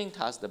the training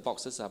task, the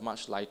boxes are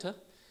much lighter,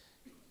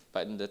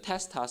 but in the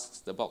test tasks,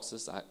 the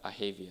boxes are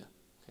heavier.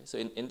 Okay. So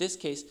in this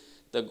case,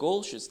 the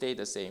goal should stay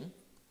the same.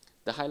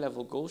 The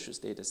high-level goal should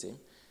stay the same.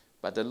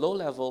 But the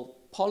low-level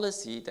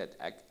policy that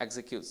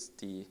executes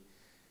the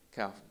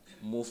kind of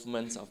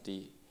movements of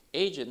the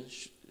agent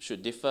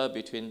should differ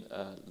between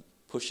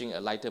pushing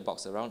a lighter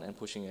box around and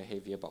pushing a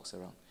heavier box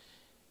around.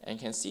 And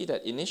you can see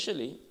that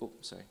initially,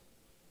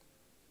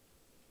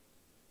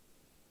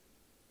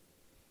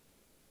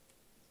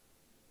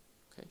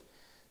 Okay.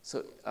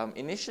 So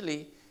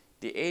initially,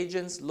 the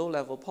agent's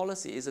low-level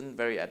policy isn't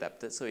very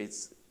adapted, so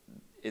it's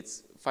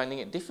finding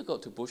it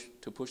difficult to push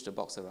the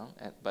box around,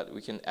 but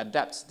we can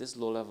adapt this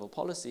low-level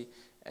policy,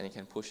 and it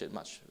can push it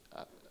much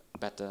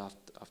better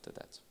after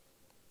that.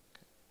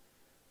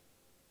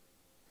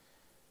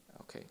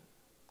 Okay.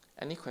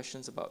 Any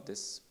questions about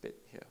this bit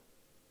here?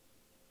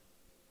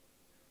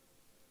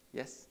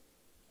 Yes?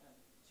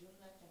 Do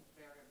latent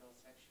variables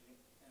actually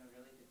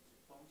related to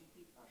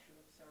POMDP, partial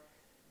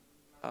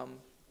observed?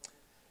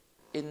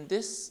 In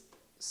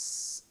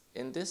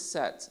this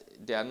set,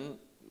 they are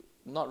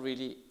not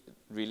really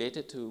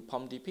related to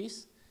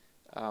POMDPs.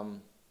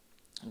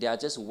 They are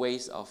just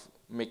ways of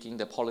making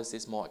the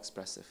policies more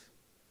expressive.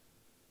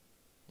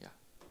 Yeah,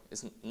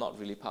 it's not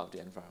really part of the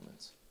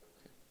environment.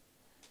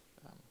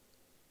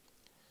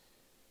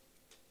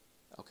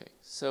 Okay,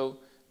 so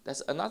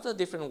there's another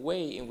different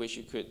way in which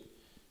you could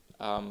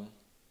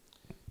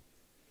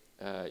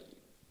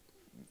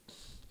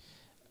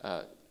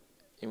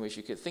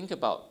think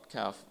about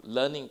kind of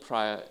learning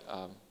prior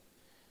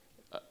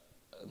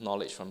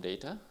knowledge from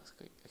data.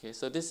 Okay,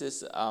 so this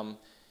is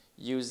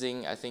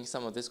using, I think,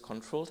 some of these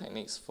control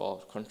techniques for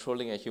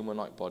controlling a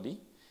humanoid body.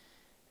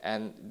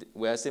 And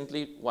we're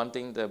simply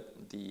wanting the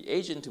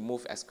agent to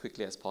move as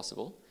quickly as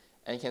possible.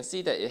 And you can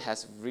see that it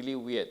has really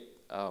weird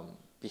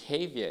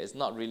behavior. It's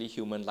not really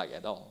human-like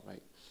at all,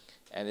 right?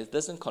 And it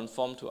doesn't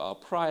conform to our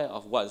prior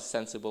of what is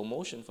sensible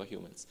motion for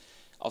humans.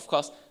 Of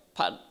course,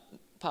 part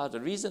of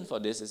the reason for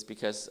this is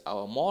because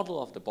our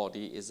model of the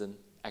body isn't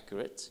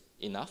accurate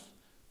enough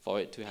for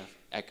it to have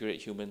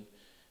accurate human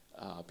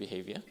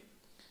behavior.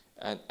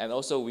 And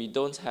also we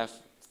don't have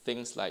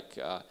things like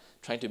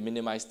trying to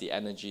minimize the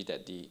energy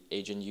that the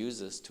agent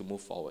uses to move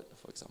forward,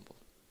 for example.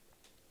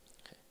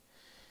 Okay.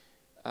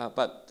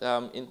 But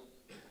in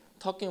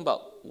talking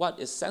about what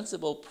is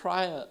sensible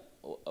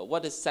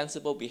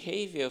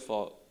behavior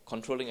for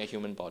controlling a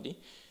human body,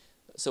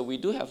 so we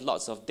do have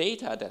lots of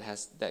data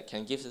that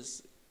can give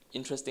us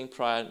interesting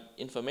prior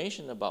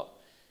information about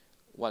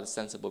what is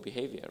sensible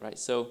behavior, right?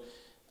 So,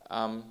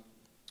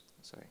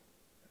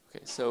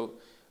 so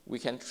we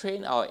can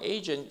train our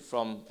agent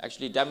from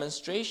actually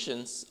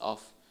demonstrations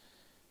of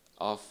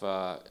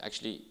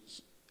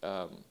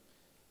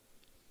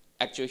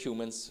actual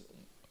humans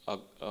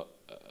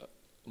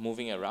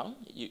moving around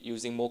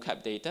using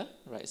mocap data,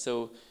 right?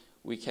 So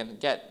we can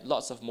get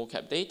lots of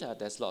mocap data.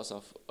 There's lots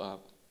of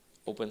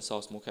open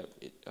source mocap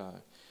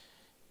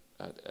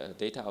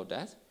data out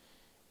there.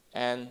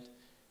 And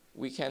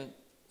we can,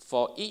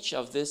 for each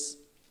of these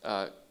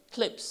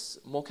clips,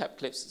 mocap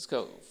clips,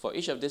 so for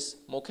each of these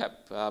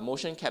mocap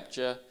motion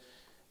capture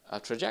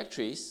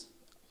trajectories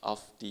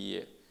of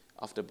the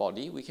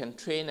body, we can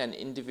train an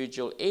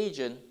individual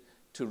agent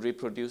to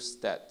reproduce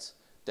that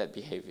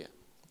behavior.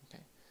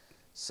 Okay.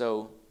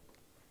 So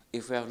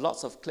if we have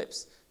lots of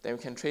clips, then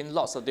we can train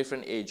lots of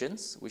different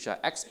agents, which are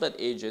expert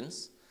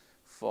agents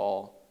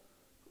for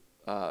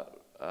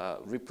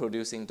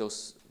reproducing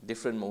those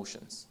different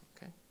motions.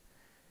 Okay.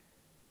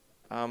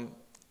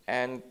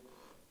 And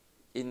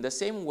in the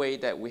same way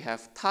that we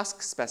have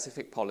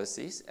task-specific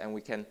policies, and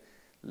we can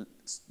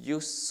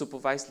use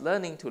supervised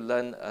learning to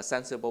learn a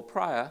sensible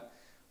prior,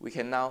 we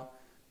can now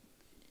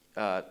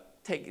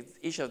take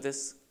each of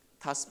these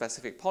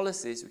task-specific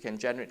policies, we can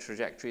generate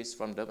trajectories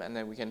from them, and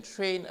then we can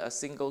train a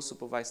single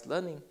supervised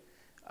learning.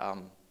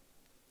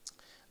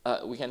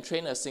 We can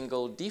train a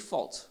single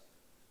default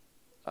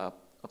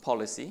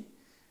policy,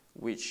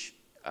 which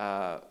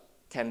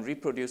can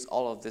reproduce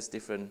all of these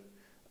different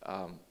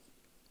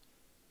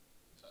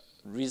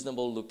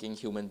reasonable-looking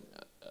human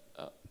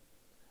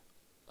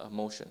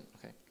motion.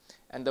 Okay,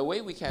 and the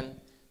way we can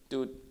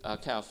do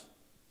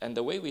and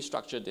the way we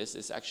structure this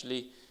is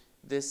actually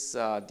this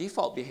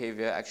default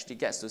behavior actually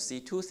gets to see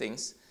two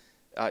things.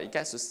 It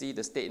gets to see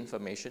the state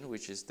information,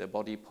 which is the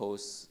body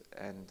pose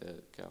and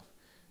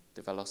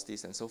the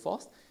velocities and so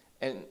forth.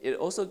 And it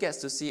also gets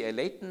to see a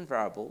latent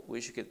variable,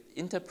 which you could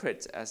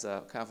interpret as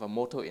a kind of a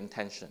motor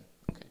intention.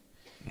 Okay.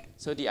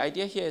 So the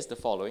idea here is the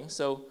following.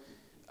 So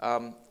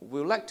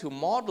we would like to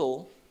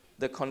model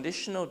the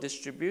conditional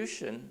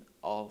distribution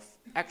of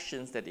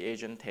actions that the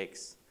agent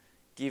takes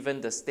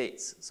given the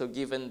states. So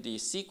given the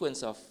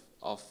sequence of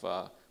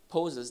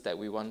poses that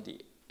we want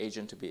the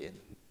agent to be in.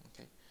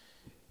 Okay.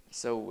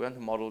 So we want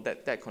to model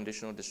that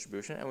conditional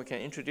distribution, and we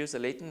can introduce a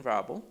latent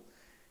variable.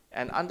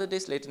 And under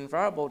this latent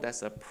variable,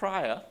 there's a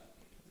prior,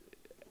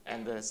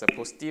 and there's a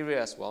posterior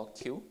as well,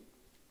 Q.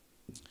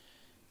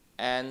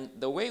 And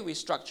the way we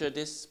structure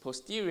this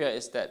posterior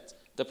is that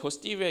the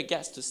posterior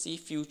gets to see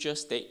future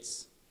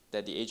states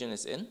that the agent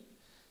is in.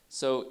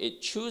 So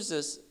it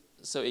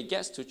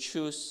gets to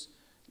choose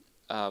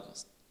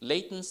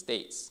latent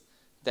states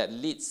that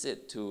leads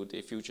it to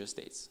the future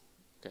states,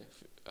 okay,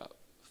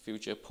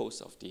 future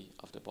pose of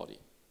the body.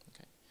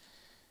 Okay.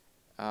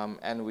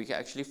 And we can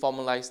actually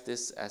formalize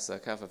this as a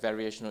kind of a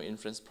variational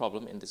inference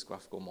problem in this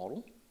graphical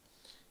model.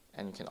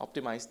 And you can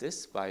optimize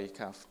this by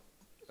kind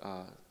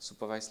of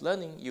supervised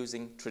learning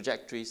using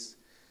trajectories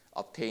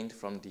obtained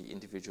from the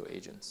individual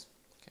agents.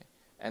 Okay.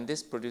 And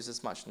this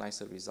produces much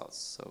nicer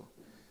results. So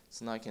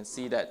now you can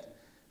see that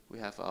we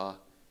have a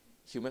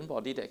human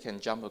body that can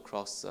jump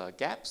across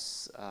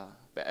gaps,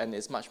 and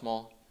it's much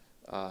more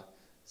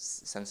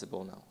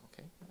sensible now.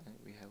 Okay. And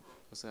we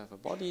also have a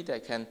body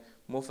that can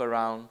move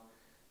around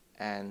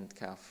and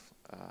kind of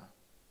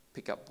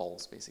pick up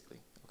balls, basically,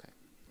 okay,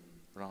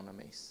 around a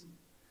maze.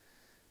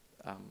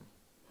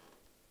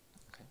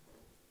 Okay.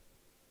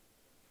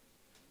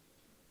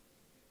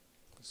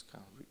 It's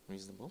kind of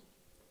reasonable.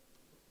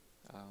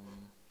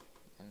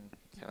 And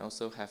you can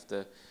also have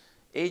the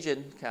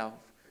agent kind of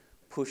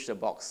push the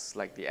box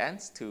like the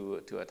ants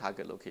to a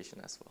target location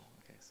as well.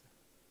 Okay, so,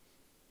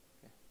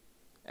 okay.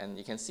 And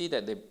you can see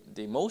that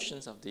the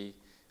motions of the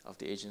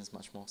agent is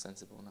much more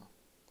sensible now.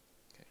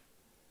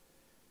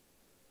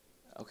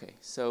 Okay,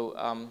 so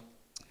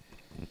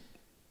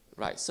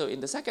right. So in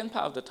the second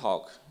part of the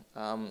talk,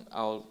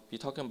 I'll be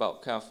talking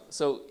about kind of.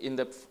 So in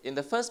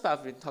the first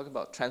part, we've been talking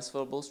about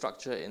transferable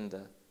structure in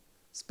the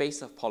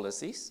space of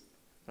policies,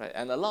 right?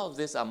 And a lot of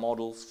these are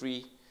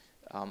model-free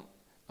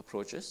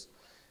approaches.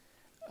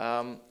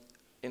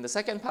 In the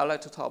second part, I'd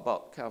like to talk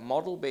about kind of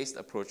model-based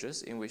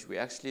approaches in which we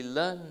actually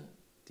learn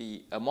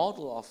a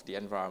model of the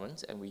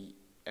environment and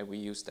we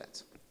use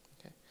that.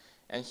 Okay,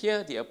 and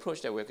here the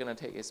approach that we're going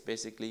to take is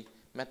basically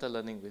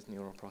meta-learning with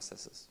neural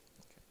processes.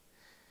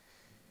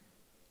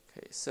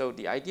 Okay, so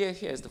the idea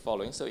here is the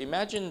following. So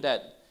imagine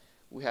that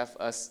we have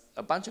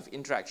a bunch of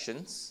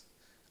interactions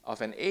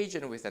of an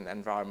agent with an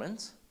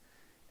environment,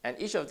 and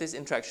each of these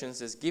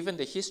interactions is given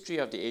the history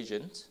of the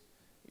agent,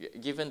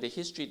 given the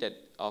history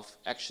of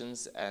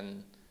actions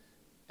and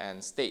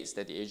states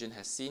that the agent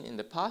has seen in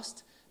the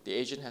past. The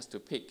agent has to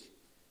pick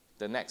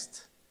the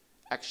next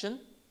action,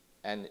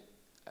 and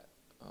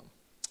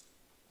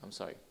I'm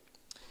sorry.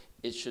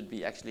 It should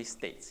be actually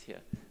states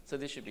here. So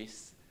this should be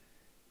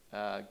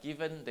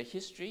given the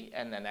history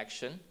and an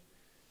action,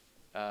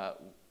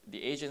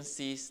 the agent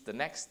sees the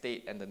next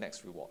state and the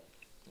next reward.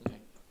 Okay.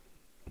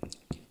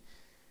 Okay.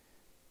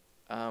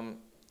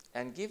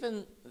 And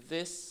given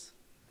this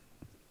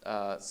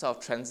sort of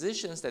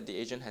transitions that the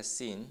agent has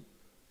seen,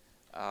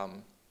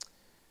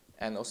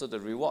 and also the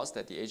rewards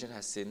that the agent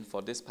has seen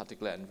for this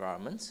particular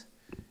environment,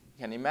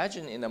 you can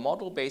imagine in a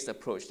model-based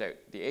approach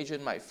that the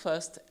agent might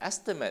first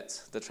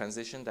estimate the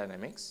transition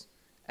dynamics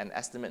and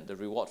estimate the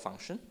reward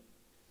function.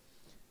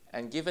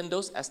 And given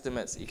those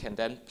estimates, it can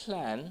then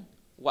plan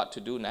what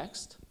to do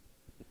next.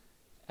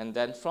 And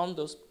then from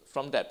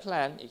that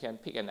plan, it can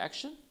pick an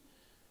action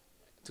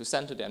to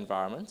send to the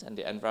environment, and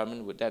the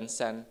environment would then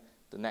send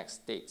the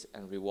next state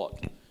and reward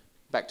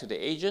back to the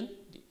agent.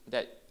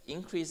 That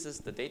increases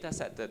the data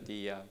set that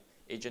the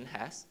agent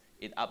has.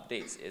 it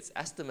updates its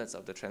estimates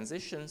of the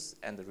transitions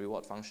and the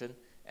reward function,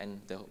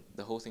 and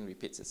the whole thing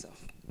repeats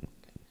itself. Okay.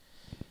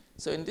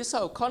 So in this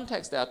sort of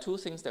context, there are two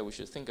things that we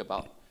should think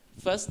about.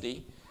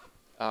 Firstly,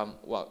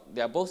 well,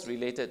 they are both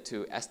related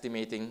to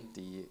estimating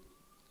the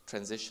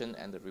transition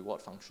and the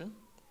reward function.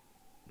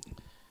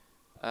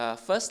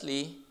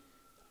 Firstly,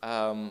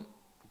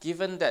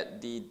 given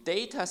that the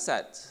data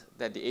set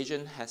that the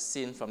agent has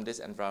seen from this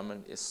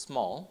environment is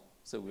small,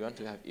 so we want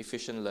to have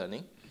efficient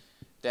learning,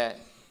 there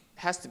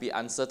has to be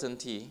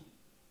uncertainty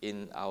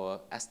in our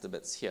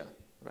estimates here,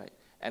 right?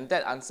 And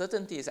that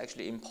uncertainty is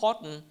actually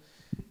important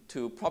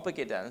to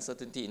propagate that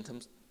uncertainty in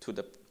terms to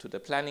the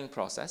planning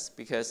process,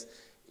 because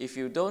if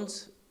you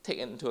don't take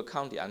into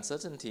account the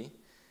uncertainty,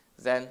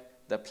 then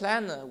the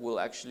planner will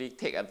actually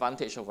take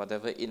advantage of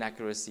whatever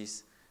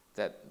inaccuracies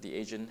that the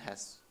agent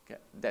has,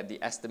 that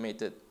the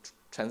estimated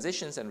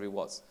transitions and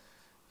rewards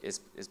is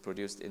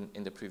produced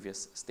in the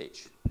previous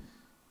stage,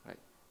 right?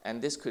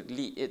 And this could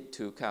lead it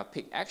to kind of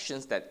pick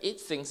actions that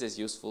it thinks is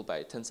useful, but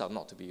it turns out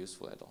not to be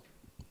useful at all.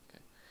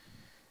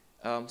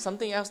 Okay.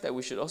 Something else that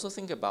we should also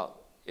think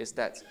about is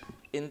that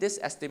in this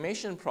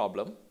estimation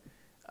problem,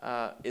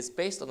 it's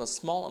based on a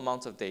small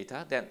amount of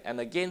data, and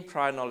again,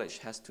 prior knowledge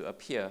has to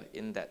appear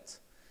in that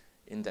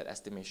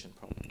estimation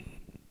problem,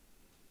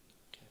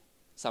 okay,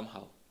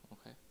 somehow.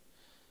 Okay.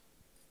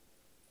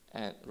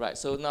 And right,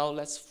 so now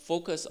let's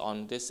focus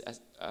on this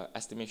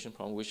estimation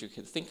problem, which you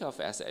can think of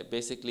as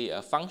basically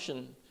a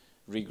function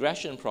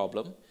regression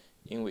problem,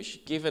 in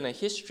which, given a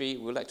history,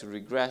 we would like to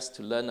regress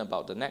to learn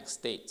about the next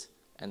state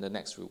and the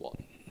next reward.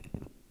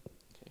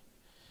 Okay.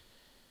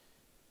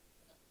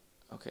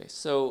 Okay.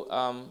 So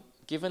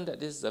given that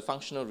this is a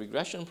functional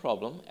regression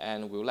problem,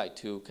 and we would like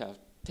to kind of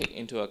take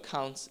into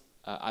account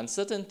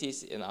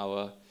uncertainties in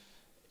our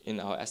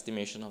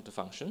estimation of the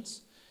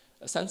functions,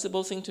 a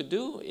sensible thing to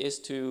do is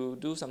to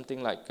do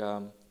something like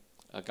a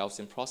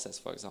Gaussian process,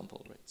 for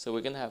example. Right? So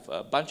we're going to have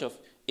a bunch of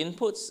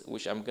inputs,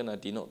 which I'm going to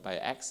denote by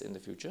x in the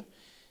future,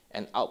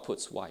 and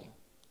outputs y.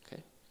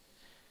 Okay.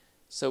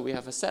 So we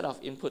have a set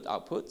of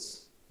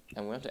input-outputs,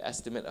 and we want to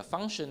estimate a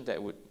function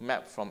that would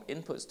map from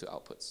inputs to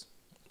outputs.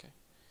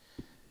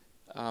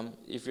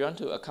 If you want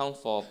to account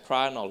for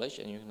prior knowledge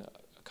and you want to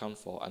account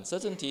for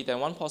uncertainty, then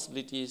one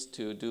possibility is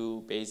to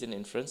do Bayesian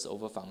inference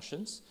over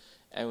functions.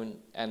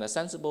 And a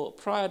sensible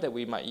prior that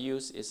we might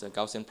use is a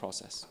Gaussian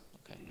process.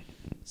 Okay.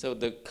 So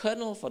the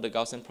kernel for the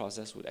Gaussian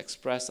process would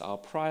express our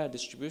prior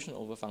distribution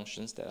over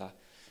functions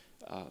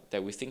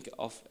that we think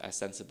of as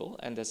sensible,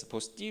 and there's a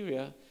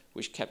posterior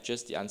which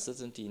captures the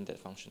uncertainty in that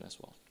function as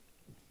well.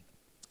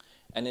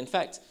 And in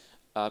fact,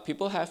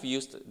 people have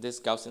used this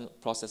Gaussian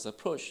process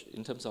approach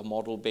in terms of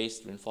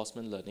model-based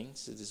reinforcement learning.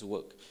 So this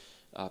work,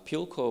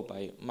 Pilko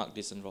by Mark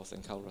Disenroth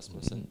and Carl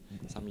Rasmussen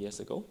some years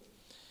ago.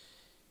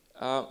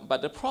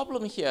 But the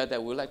problem here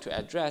that we'd like to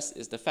address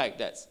is the fact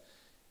that,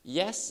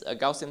 yes, a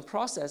Gaussian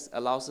process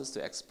allows us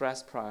to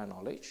express prior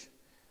knowledge,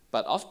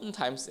 but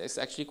oftentimes it's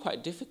actually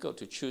quite difficult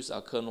to choose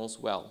our kernels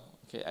well.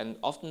 Okay? And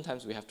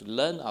oftentimes we have to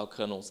learn our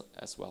kernels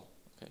as well.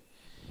 Okay?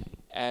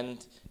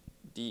 And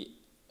the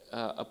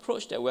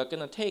approach that we're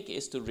going to take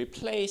is to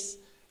replace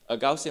a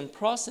Gaussian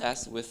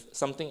process with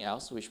something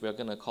else, which we're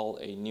going to call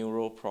a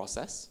neural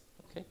process.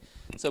 Okay?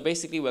 So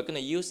basically, we're going to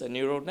use a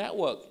neural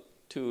network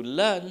to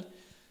learn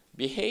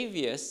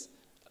behaviors,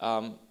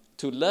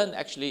 to learn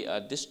actually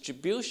a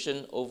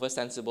distribution over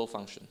sensible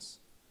functions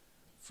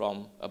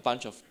from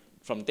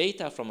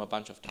data from a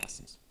bunch of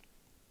tasks.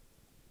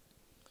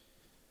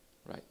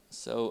 Right.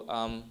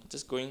 So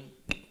just going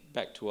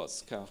back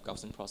towards kind of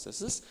Gaussian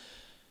processes.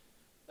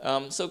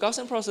 So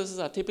Gaussian processes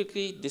are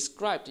typically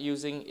described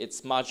using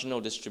its marginal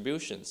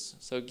distributions.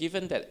 So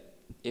given that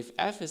if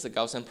f is a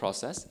Gaussian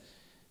process,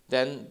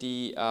 then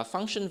the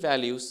function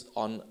values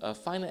on a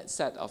finite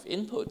set of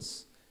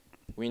inputs,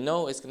 we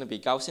know it's going to be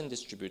Gaussian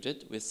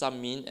distributed with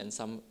some mean and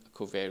some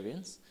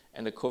covariance.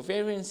 And the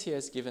covariance here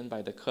is given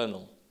by the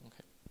kernel.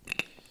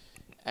 Okay.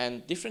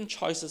 And different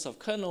choices of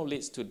kernel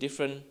leads to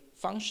different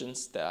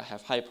functions that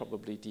have high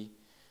probability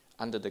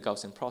under the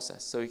Gaussian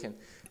process. So you can,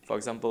 for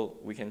example,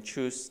 we can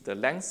choose the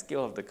length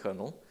scale of the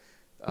kernel,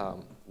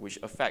 which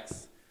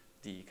affects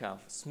the kind of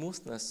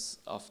smoothness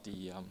of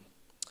the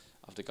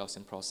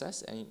Gaussian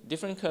process. And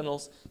different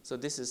kernels, so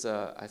this is,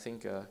 I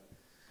think,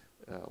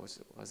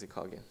 what's it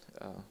called again?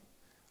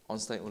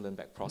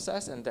 Ornstein-Uhlenbeck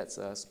process, and that's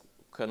a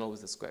kernel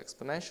with a square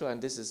exponential,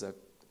 and this is,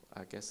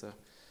 I guess,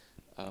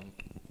 a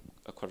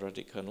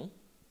quadratic kernel,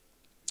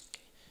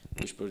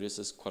 which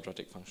produces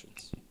quadratic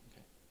functions.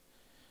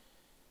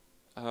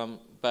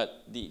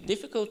 But the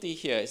difficulty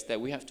here is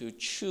that we have to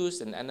choose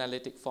an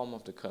analytic form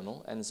of the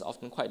kernel, and it's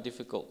often quite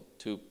difficult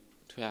to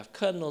have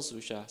kernels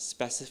which are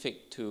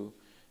specific to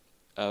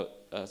a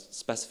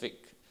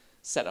specific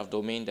set of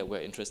domain that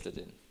we're interested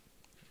in.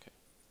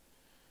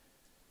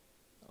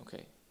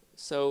 Okay.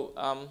 So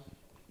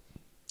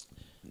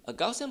a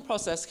Gaussian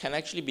process can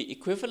actually be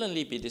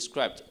equivalently be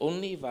described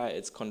only via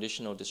its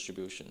conditional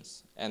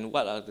distributions. And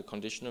what are the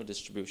conditional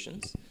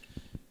distributions?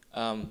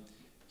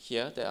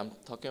 Here that I'm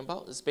talking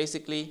about is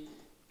basically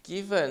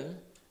given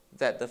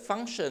that the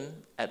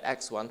function at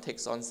x1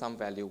 takes on some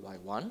value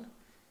y1,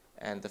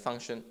 and the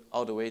function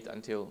all the way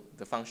until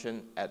the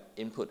function at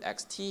input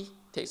xt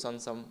takes on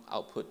some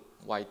output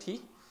yt.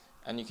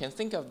 And you can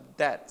think of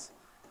that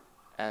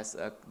as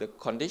the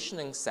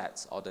conditioning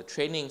sets or the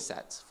training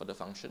sets for the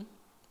function.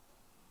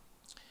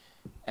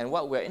 And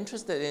what we're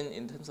interested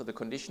in terms of the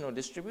conditional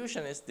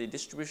distribution is the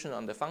distribution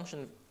on the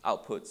function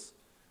outputs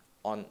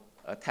on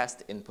a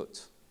test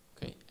input.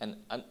 Okay? And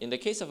in the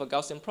case of a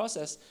Gaussian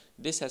process,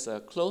 this has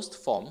a closed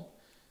form,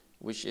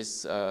 which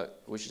is a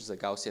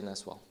Gaussian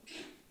as well.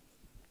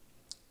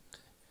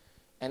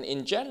 And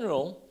in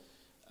general,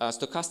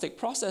 stochastic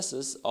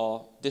processes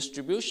or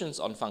distributions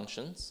on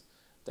functions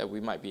that we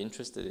might be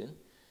interested in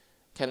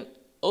can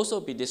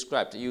also be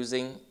described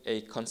using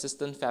a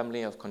consistent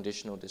family of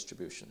conditional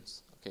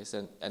distributions. Okay,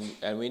 so,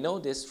 and we know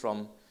this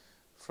from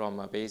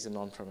Bayesian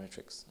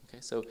non-parametrics.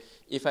 Okay, so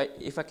if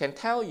I can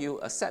tell you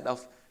a set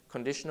of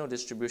conditional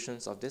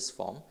distributions of this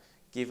form,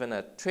 given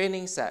a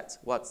training set,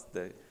 what's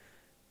the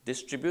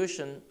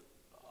distribution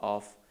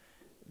of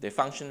the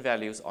function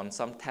values on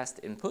some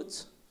test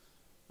inputs,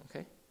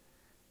 okay,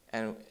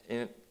 and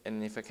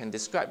if I can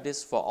describe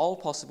this for all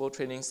possible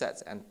training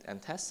sets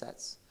and test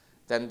sets,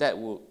 then that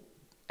will,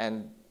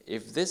 and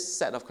if this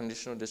set of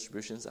conditional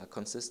distributions are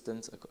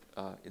consistent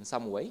in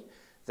some way,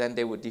 then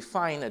they would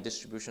define a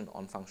distribution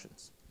on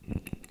functions.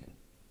 Okay.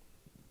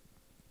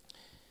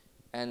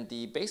 And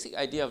the basic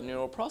idea of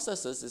neural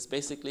processes is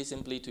basically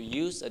simply to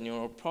use a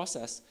neural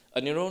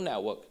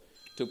network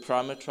to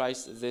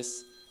parameterize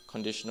these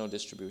conditional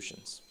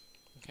distributions.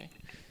 Okay.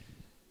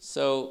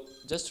 So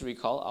just to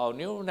recall, our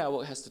neural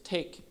network has to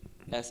take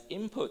as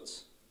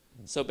input.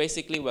 So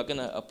basically, we're going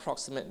to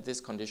approximate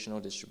these conditional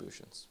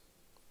distributions.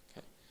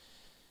 Okay.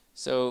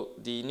 So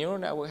the neural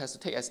network has to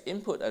take as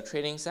input a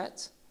training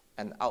set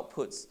and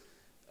outputs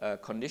a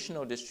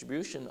conditional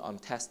distribution on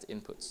test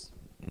inputs.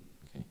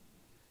 Okay.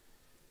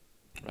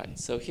 Right,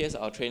 so here's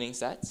our training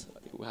set.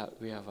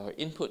 We have our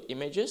input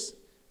images,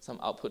 some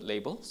output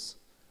labels.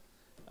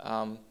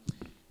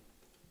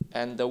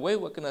 And the way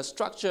we're going to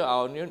structure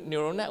our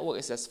neural network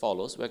is as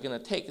follows. We're going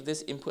to take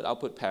this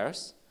input-output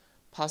pairs,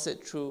 pass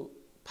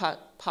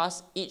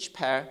pass each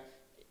pair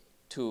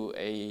to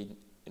a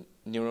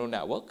neural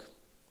network.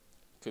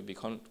 Could be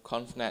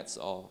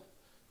convnets or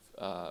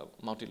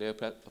multilayer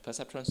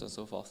perceptrons and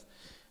so forth.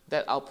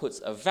 That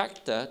outputs a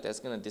vector that's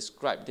going to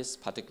describe this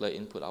particular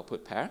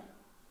input-output pair.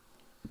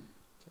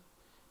 Okay.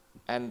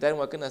 And then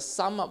we're going to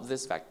sum up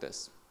these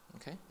vectors.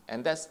 Okay?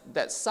 And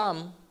that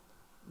summed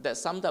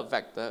up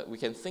vector we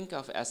can think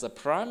of as a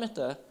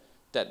parameter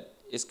that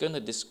is going to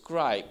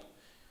describe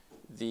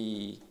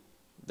the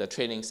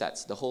training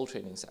sets, the whole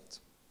training set.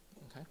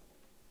 Okay?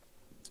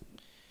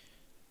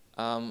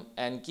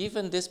 And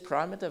given this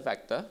parameter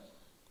vector,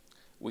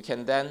 we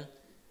can then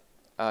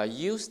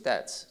use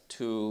that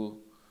to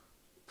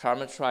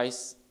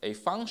parameterize a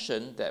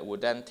function that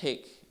would then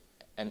take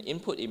an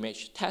input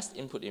image, test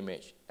input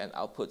image, and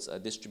outputs a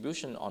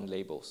distribution on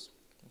labels.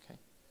 Okay?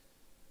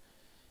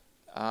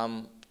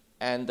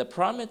 And the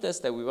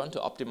parameters that we want to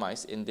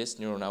optimize in this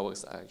neural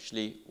networks are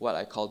actually what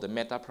I call the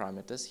meta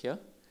parameters here.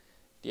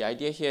 The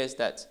idea here is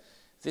that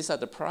these are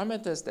the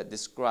parameters that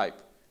describe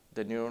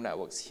the neural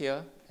networks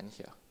here and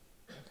here.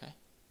 Okay?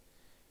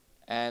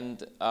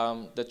 And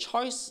the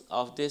choice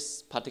of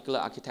this particular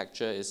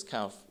architecture is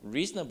kind of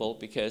reasonable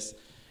because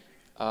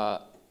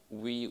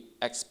we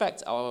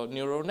expect our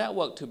neural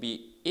network to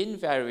be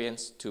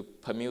invariant to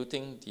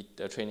permuting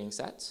the training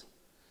set.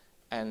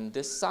 And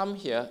this sum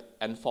here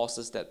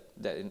enforces that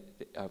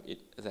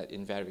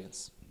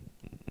invariance.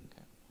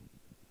 Okay.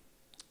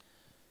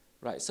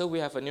 Right, so we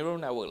have a neural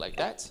network like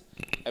that,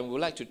 and we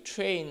would like to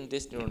train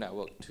this neural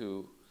network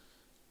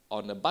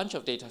on a bunch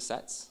of data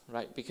sets,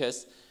 right?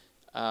 Because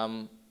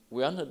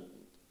we want to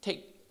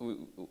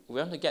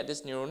get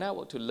this neural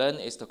network to learn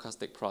a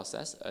stochastic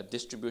process, a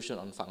distribution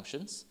on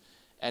functions,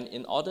 and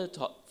in order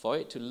for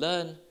it to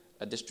learn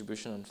a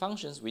distribution on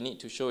functions, we need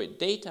to show it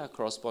data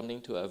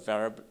corresponding to a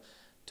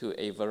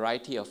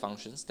variety of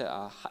functions that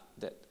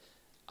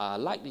are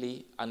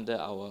likely under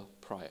our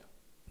prior.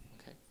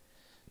 Okay.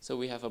 So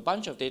we have a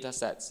bunch of data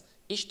sets.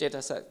 Each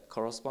data set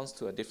corresponds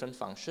to a different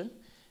function,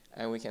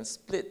 and we can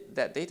split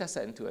that data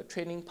set into a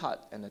training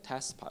part and a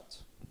test part.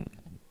 Okay.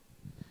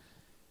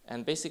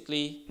 And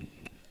basically,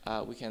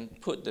 we can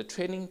put the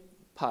training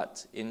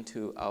part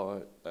into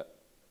our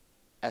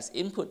as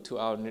input to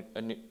our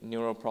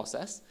neural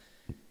process,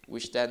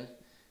 which then,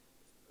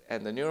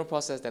 and the neural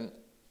process then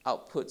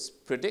outputs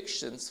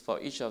predictions for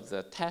each of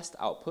the test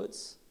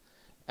outputs,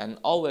 and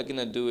all we're going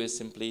to do is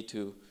simply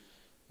to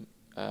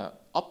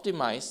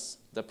optimize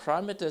the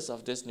parameters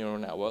of this neural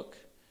network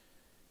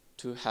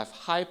to have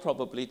high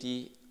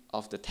probability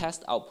of the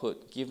test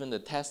output given the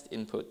test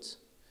input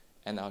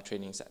and our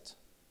training set.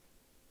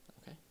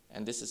 Okay?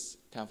 And this is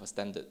kind of a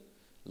standard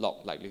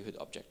log likelihood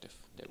objective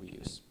that we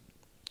use.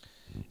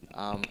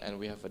 And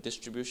we have a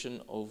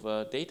distribution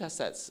over data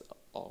sets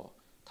or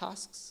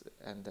tasks,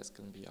 and that's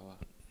going to be our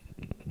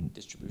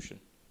distribution.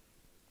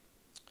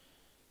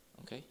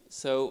 Okay,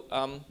 so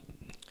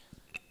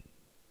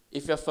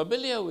if you're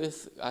familiar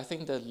with, I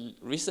think, the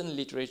recent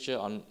literature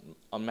on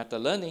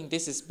meta-learning,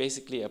 this is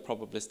basically a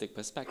probabilistic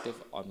perspective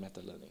on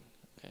meta-learning,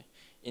 okay?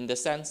 In the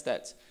sense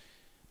that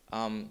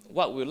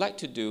what we like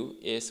to do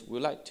is we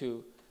like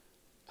to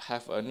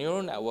have a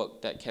neural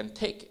network that can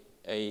take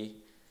a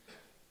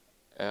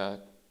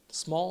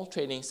small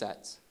training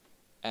set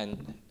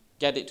and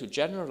get it to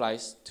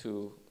generalize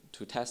to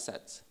test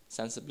sets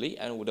sensibly.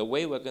 And the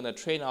way we're going to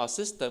train our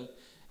system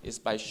is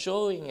by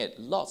showing it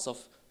lots of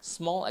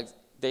small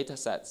data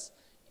sets,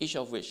 each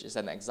of which is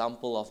an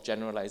example of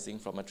generalizing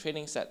from a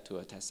training set to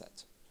a test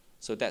set.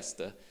 So that's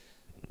the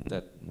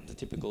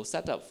typical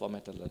setup for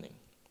meta-learning.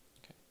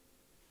 Okay.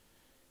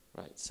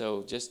 Right,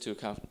 so just to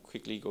kind of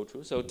quickly go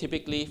through. So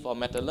typically for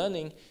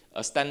meta-learning,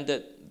 a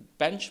standard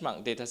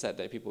benchmark data set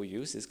that people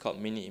use is called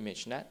mini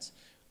image net,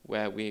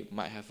 where we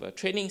might have a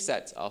training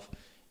set of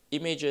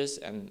images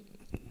and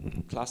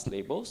class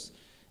labels,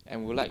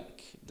 and we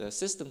like the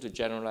system to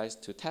generalize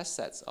to test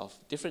sets of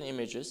different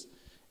images,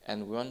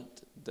 and we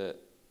want the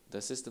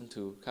system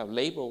to kind of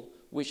label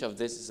which of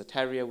this is a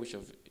terrier, which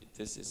of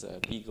this is a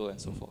beagle, and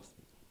so forth.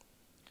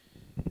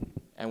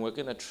 And we're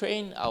going to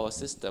train our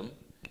system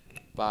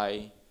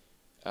by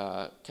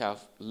kind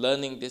of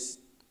learning this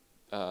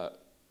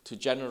to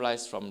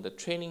generalize from the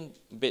training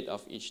bit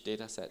of each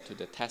data set to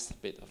the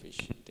test bit of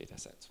each data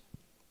set.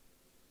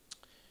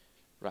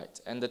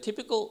 Right, and the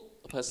typical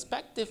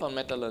perspective on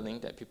meta-learning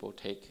that people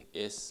take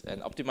is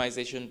an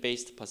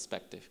optimization-based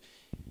perspective.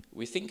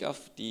 We think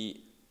of the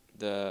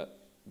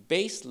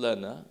base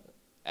learner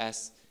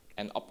as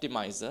an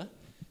optimizer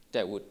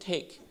that would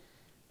take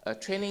a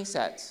training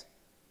set,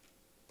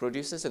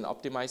 produces an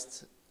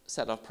optimized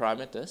set of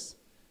parameters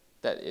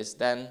that is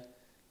then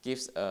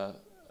gives a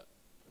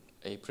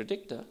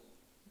predictor,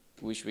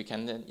 which we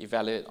can then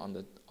evaluate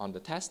on the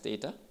test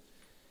data.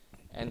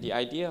 And the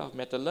idea of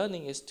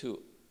meta-learning is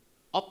to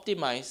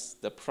optimize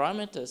the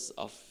parameters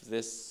of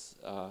this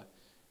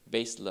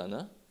base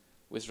learner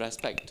with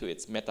respect to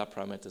its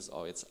meta-parameters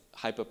or its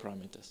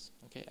hyperparameters.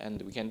 Okay?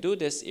 And we can do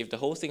this if the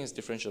whole thing is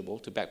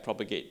differentiable to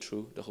backpropagate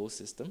through the whole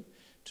system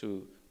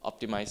to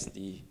optimize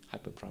the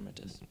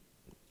hyperparameters.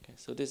 Okay?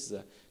 So this is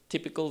a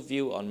typical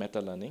view on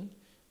meta-learning,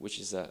 which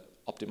is an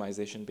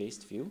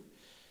optimization-based view.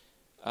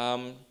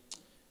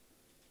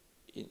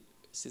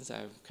 Since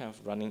I'm kind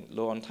of running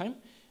low on time,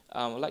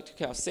 I would like to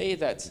kind of say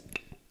that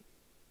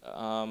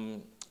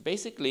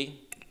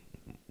basically,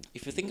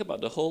 if you think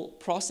about the whole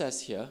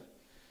process here,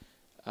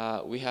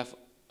 we have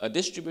a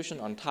distribution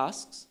on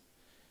tasks,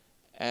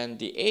 and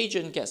the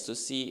agent gets to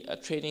see a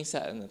training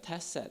set and a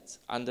test set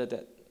under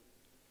that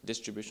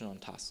distribution on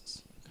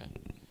tasks. Okay?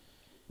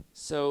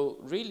 So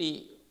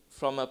really,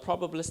 from a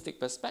probabilistic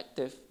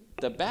perspective,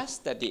 the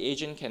best that the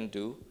agent can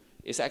do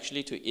is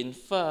actually to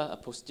infer a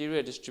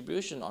posterior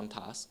distribution on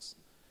tasks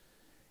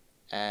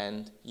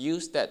and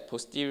use that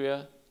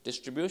posterior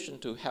distribution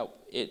to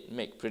help it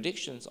make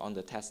predictions on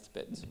the test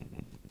bit.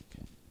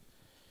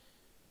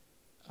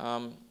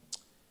 Okay.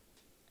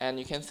 And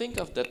you can think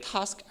of the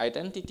task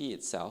identity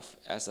itself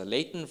as a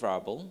latent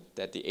variable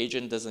that the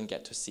agent doesn't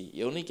get to see.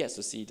 It only gets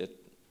to see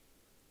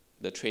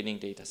the training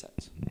data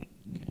set.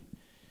 Okay.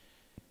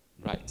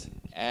 Right.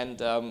 And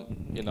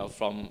you know,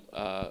 from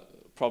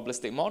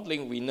probabilistic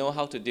modeling, we know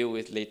how to deal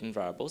with latent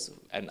variables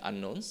and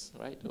unknowns,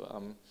 right?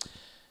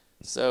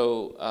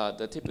 So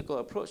the typical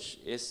approach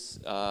is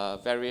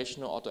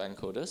variational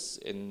autoencoders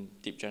in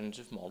deep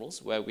generative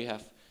models, where we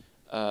have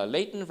a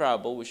latent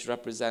variable which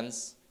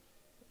represents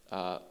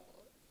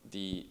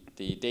the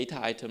data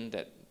item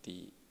that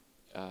the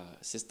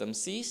system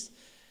sees,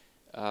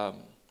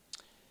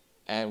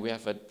 and we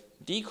have a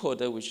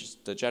decoder which is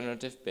the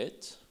generative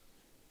bit,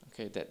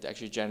 okay, that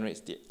actually generates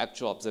the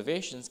actual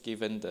observations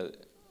given the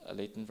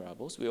latent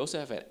variables. We also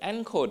have an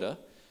encoder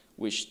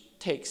which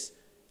takes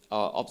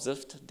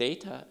observed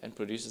data and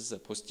produces a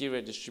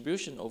posterior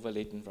distribution over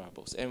latent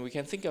variables. And we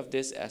can think of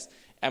this as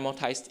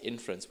amortized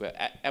inference. We're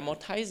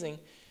amortizing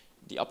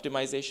the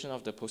optimization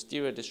of the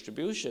posterior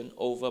distribution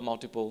over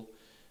multiple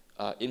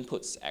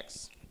inputs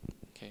X,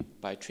 okay,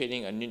 by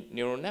training a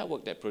neural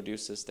network that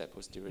produces that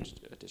posterior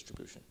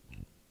distribution.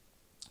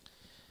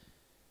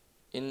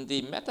 In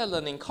the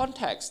meta-learning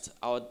context,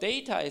 our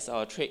data is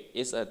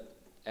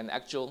an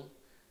actual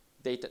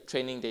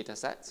training data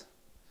set.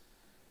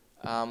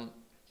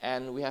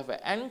 And we have an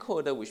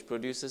encoder which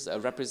produces a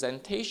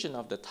representation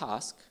of the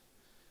task,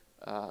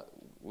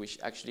 which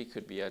actually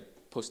could be a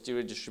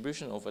posterior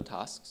distribution over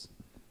tasks.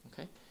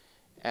 Okay?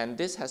 And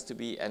this has to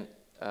be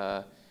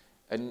a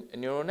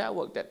neural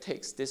network that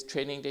takes this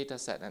training data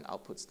set and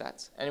outputs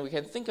that. And we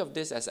can think of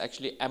this as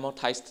actually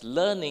amortized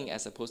learning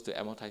as opposed to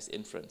amortized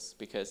inference,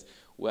 because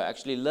we're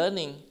actually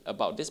learning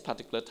about this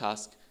particular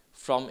task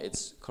from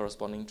its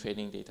corresponding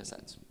training data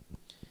set.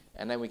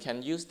 And then we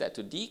can use that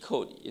to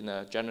decode in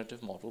a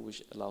generative model,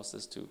 which allows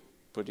us to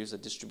produce a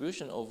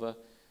distribution over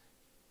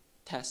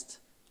test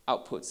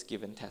outputs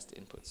given test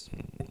inputs.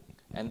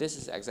 And this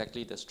is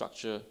exactly the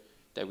structure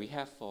that we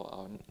have for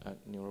our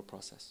neural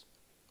process.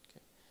 Okay.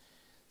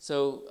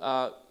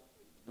 So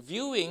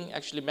viewing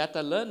actually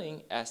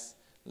meta-learning as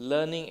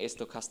learning a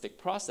stochastic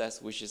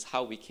process, which is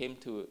how we came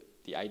to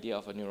the idea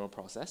of a neural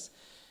process,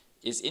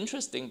 is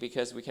interesting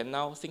because we can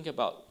now think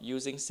about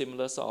using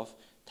similar sort of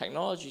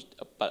technology,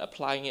 but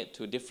applying it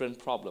to different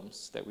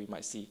problems that we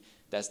might see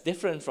that's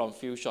different from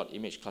few-shot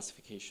image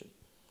classification.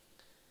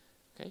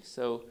 Okay,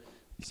 so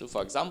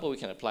for example, we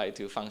can apply it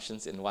to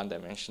functions in one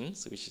dimension,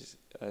 so which is,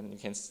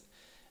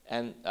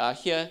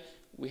 here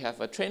we have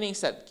a training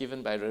set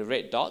given by the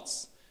red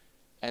dots,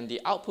 and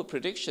the output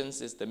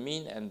predictions is the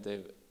mean and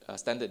the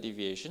standard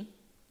deviation.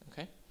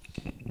 Okay,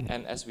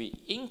 and as we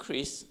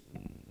increase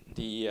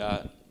the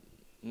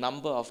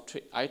number of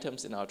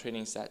items in our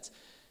training set,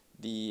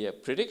 the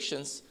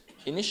predictions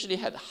initially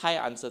had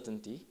high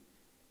uncertainty,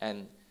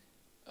 and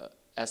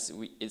as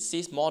it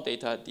sees more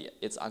data,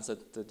 its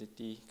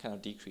uncertainty kind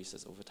of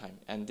decreases over time.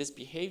 And this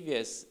behavior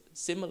is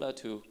similar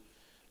to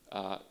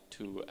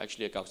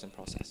actually a Gaussian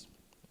process.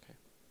 Okay.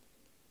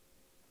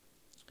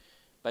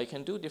 But you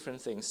can do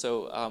different things.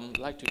 So I'd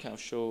like to kind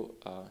of show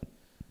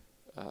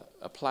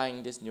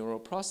applying this neural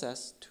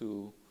process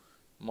to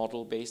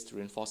model-based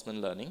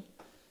reinforcement learning.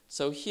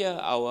 So here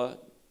our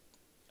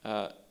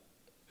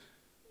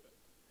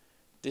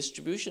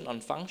distribution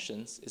on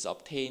functions is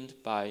obtained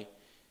by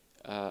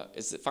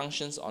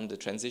functions on the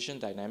transition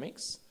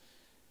dynamics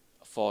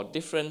for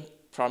different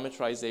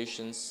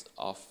parameterizations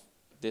of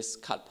this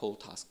cut pull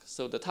task.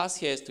 So the task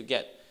here is to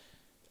get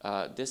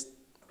this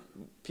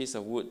piece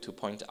of wood to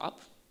point up.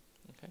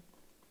 Okay?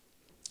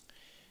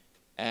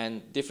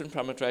 And different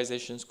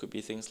parameterizations could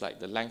be things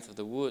like the length of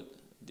the wood,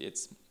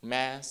 its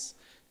mass,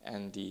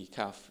 and the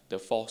kind of the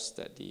force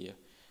that the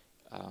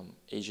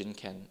agent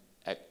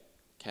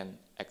can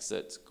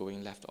exert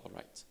going left or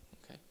right.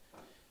 Okay?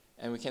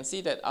 And we can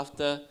see that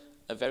after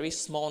a very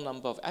small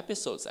number of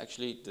episodes,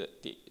 actually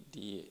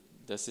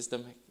the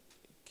system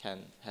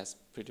has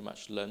pretty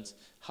much learned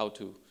how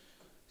to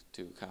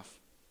kind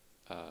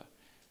of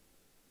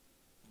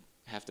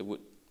have the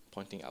wood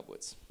pointing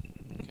upwards.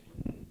 Okay.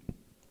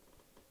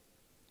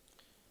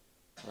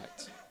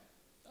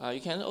 Right.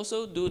 You can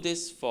also do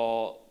this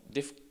for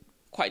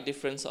quite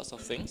different sorts of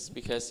things,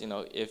 because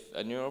if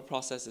a neural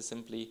process is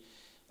simply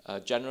a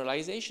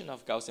generalization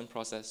of Gaussian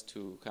process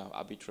to kind of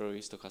arbitrary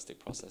stochastic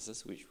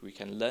processes, which we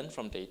can learn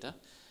from data,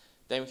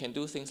 then we can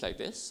do things like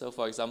this. So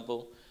for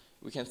example,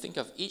 we can think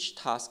of each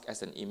task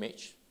as an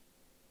image,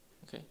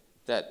 okay,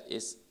 that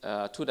is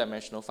a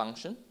two-dimensional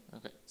function.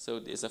 Okay,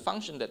 so it's a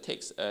function that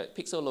takes a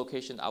pixel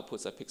location,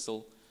 outputs a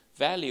pixel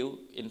value,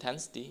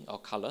 intensity, or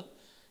color,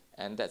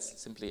 and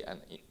that's simply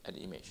an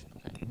image.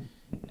 Okay?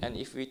 And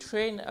if we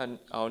train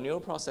our neural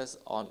process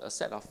on a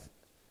set of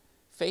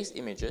face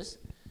images,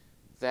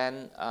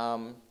 then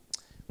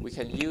we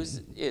can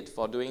use it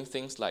for doing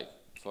things like,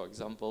 for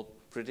example,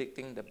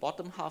 predicting the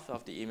bottom half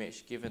of the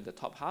image given the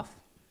top half,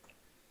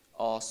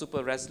 or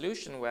super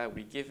resolution, where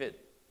we give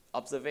it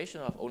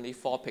observation of only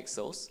 4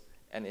 pixels,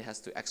 and it has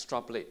to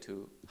extrapolate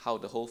to how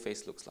the whole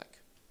face looks like.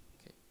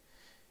 Okay.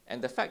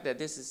 And the fact that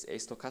this is a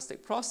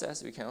stochastic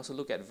process, we can also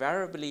look at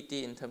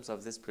variability in terms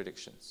of these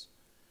predictions.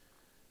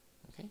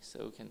 Okay,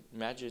 so you can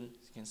imagine,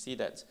 you can see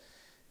that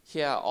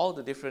here are all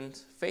the different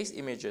face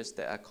images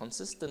that are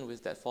consistent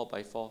with that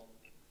 4x4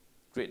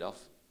 grid of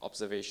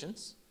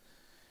observations.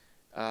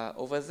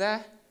 Over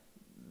there,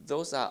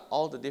 those are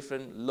all the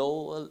different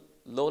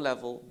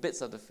low-level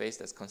bits of the face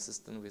that's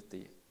consistent with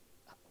the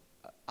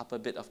upper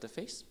bit of the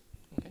face.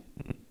 Okay?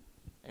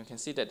 And you can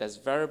see that there's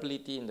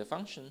variability in the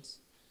functions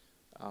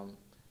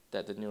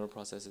that the neural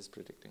process is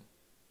predicting.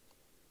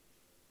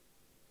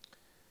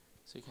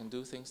 So you can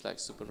do things like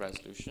super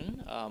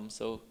resolution.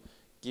 So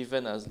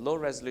given a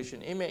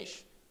low-resolution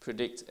image,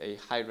 predict a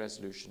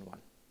high-resolution one.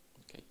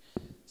 Okay?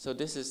 So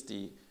this is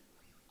the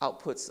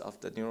outputs of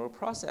the neural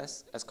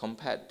process as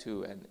compared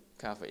to an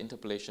kind of an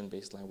interpolation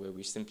baseline where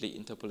we simply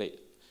interpolate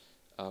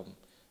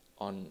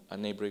on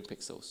neighboring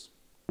pixels.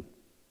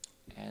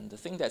 And the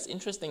thing that's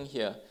interesting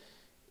here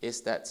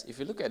is that if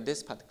you look at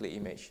this particular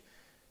image,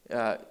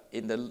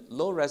 in the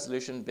low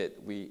resolution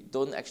bit, we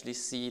don't actually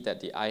see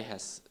that the eye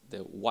has the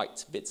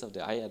white bits of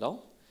the eye at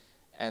all.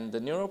 And the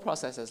neural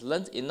process has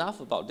learned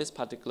enough about this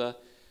particular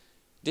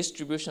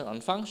distribution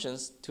on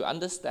functions to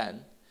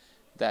understand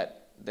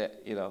that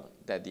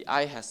the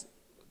eye has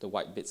the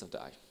white bits of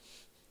the eye.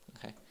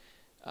 Okay?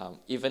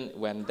 Even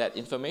when that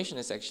information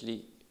is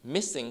actually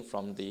missing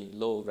from the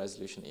low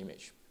resolution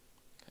image.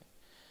 Okay?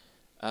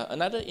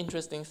 Another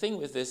interesting thing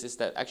with this is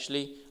that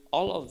actually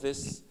all of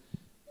these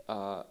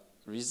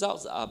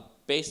results are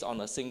based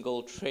on a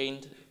single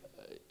trained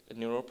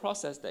neural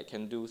process that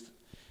can do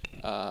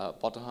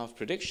bottom half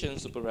prediction,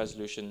 super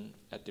resolution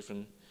at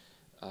different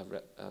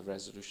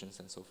resolutions,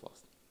 and so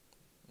forth.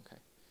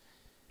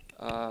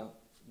 Okay.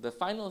 The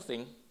final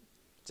thing,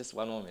 just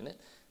one more minute,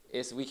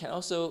 is we can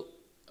also,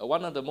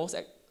 one of the most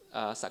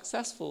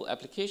successful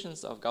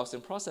applications of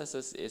Gaussian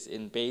processes is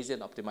in Bayesian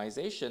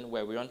optimization,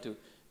 where we want to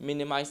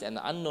minimize an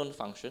unknown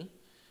function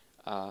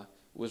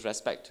with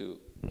respect to,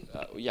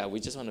 we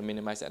just want to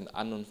minimize an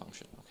unknown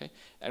function, okay?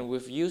 And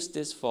we've used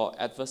this for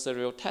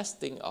adversarial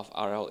testing of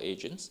RL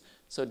agents.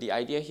 So the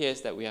idea here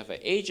is that we have an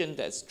agent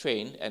that's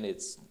trained, and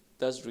its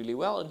does really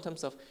well in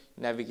terms of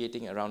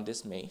navigating around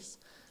this maze.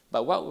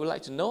 But what we'd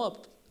like to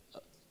know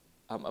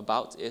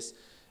about is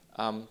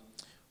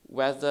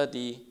whether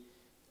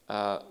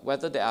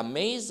there are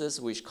mazes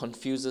which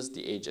confuses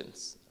the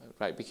agents,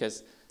 right?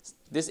 Because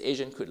this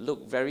agent could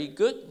look very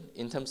good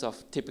in terms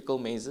of typical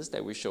mazes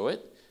that we show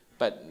it,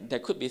 but there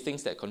could be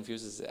things that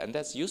confuses it, and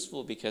that's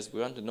useful because we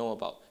want to know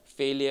about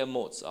failure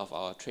modes of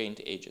our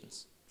trained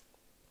agents.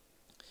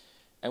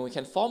 And we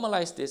can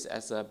formalize this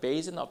as a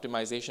Bayesian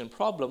optimization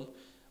problem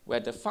where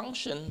the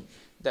function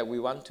that we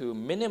want to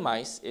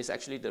minimize is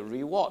actually the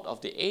reward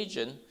of the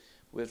agent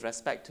with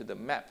respect to the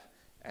map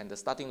and the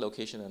starting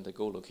location and the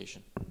goal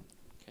location.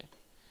 Okay.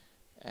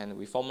 And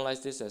we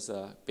formalize this as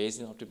a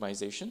Bayesian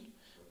optimization.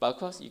 But of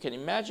course, you can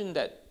imagine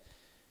that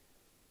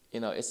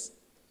it's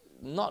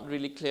not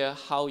really clear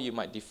how you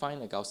might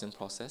define a Gaussian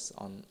process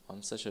on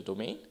such a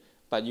domain,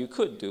 but you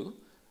could do.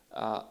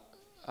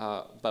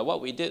 But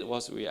what we did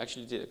was we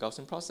actually did a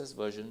Gaussian process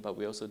version, but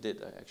we also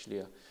did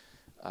actually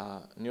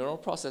a neural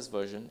process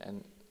version,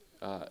 and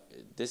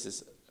this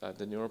is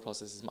the neural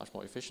process is much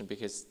more efficient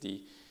because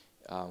the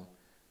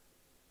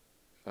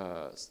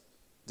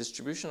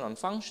distribution on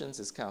functions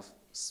is kind of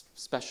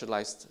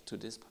specialized to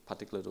this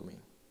particular domain.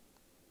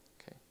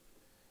 Okay,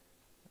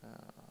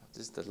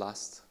 this is the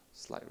last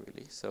slide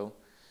really. So,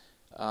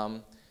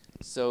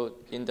 so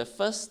in the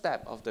first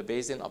step of the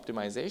Bayesian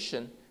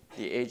optimization,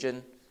 the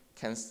agent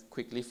can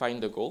quickly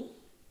find the goal.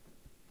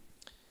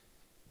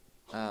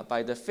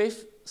 By the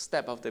fifth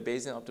step of the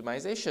Bayesian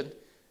optimization,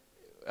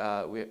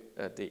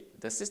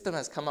 the system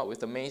has come up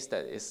with a maze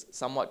that is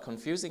somewhat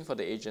confusing for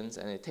the agents,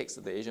 and it takes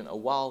the agent a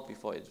while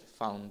before it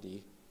found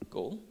the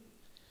goal.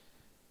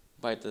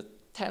 By the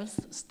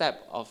 10th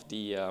step of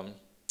the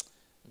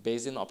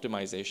Bayesian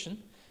optimization,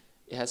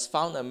 it has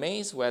found a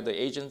maze where the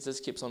agent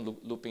just keeps on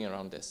looping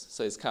around this.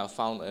 So it's kind of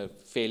found a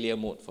failure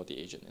mode for the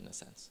agent in a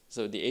sense.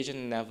 So the agent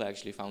never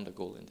actually found a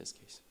goal in this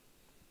case.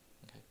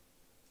 Okay.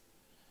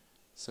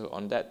 So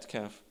on that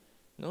kind of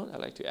note, I'd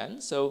like to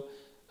end. So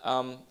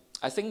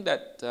I think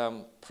that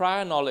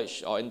prior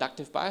knowledge or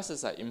inductive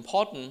biases are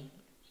important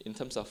in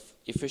terms of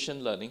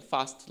efficient learning,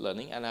 fast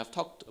learning, and I've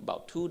talked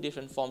about two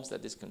different forms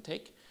that this can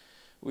take.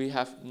 We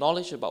have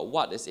knowledge about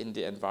what is in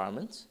the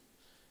environment,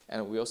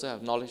 and we also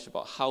have knowledge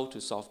about how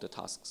to solve the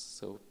tasks.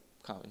 So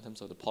kind of in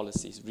terms of the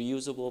policies,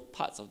 reusable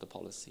parts of the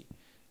policy.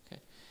 Okay.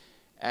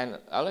 And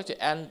I'd like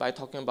to end by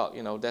talking about,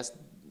 there's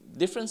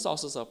different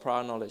sources of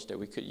prior knowledge that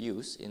we could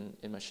use in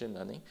machine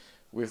learning.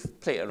 We've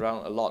played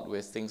around a lot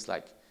with things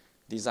like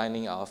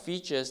designing our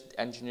features,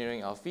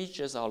 engineering our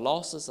features, our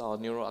losses, our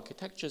neural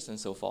architectures, and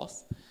so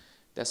forth.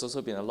 There's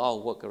also been a lot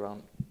of work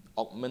around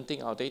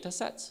augmenting our data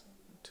sets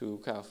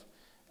to kind of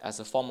as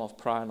a form of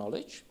prior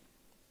knowledge.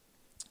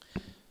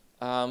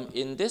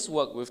 In this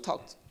work, we've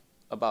talked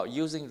about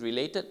using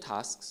related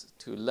tasks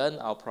to learn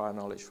our prior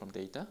knowledge from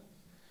data.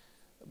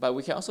 But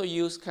we can also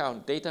use kind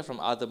of data from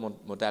other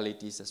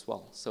modalities as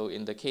well. So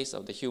in the case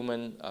of the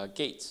human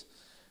gait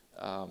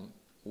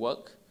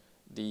work,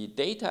 the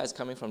data is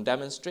coming from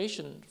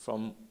demonstration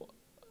from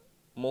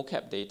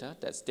mocap data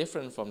that's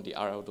different from the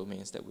RL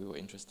domains that we were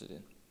interested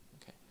in.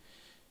 Okay.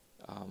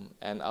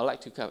 And I'd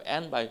like to kind of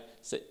end by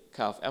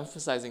kind of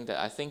emphasizing that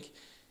I think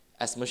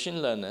as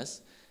machine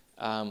learners,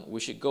 we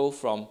should go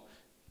from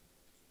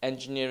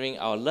engineering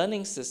our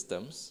learning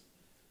systems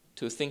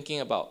to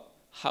thinking about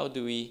how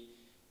do we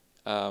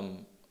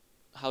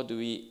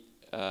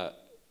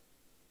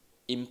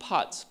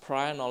impart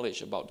prior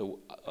knowledge about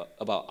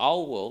our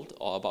world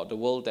or about the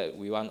world that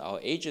we want our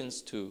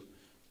agents to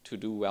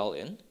do well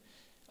in.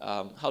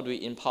 How do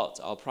we impart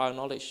our prior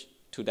knowledge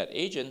to that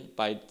agent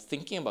by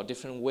thinking about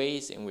different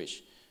ways in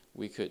which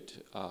we could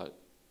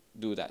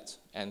do that,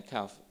 and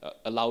kind of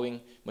allowing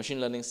machine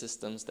learning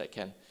systems that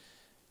can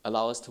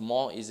allow us to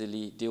more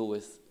easily deal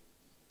with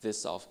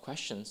this sort of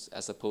questions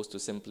as opposed to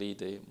simply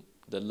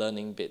the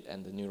learning bit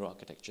and the neural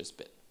architectures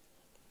bit.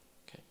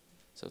 Okay,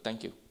 so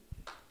thank you.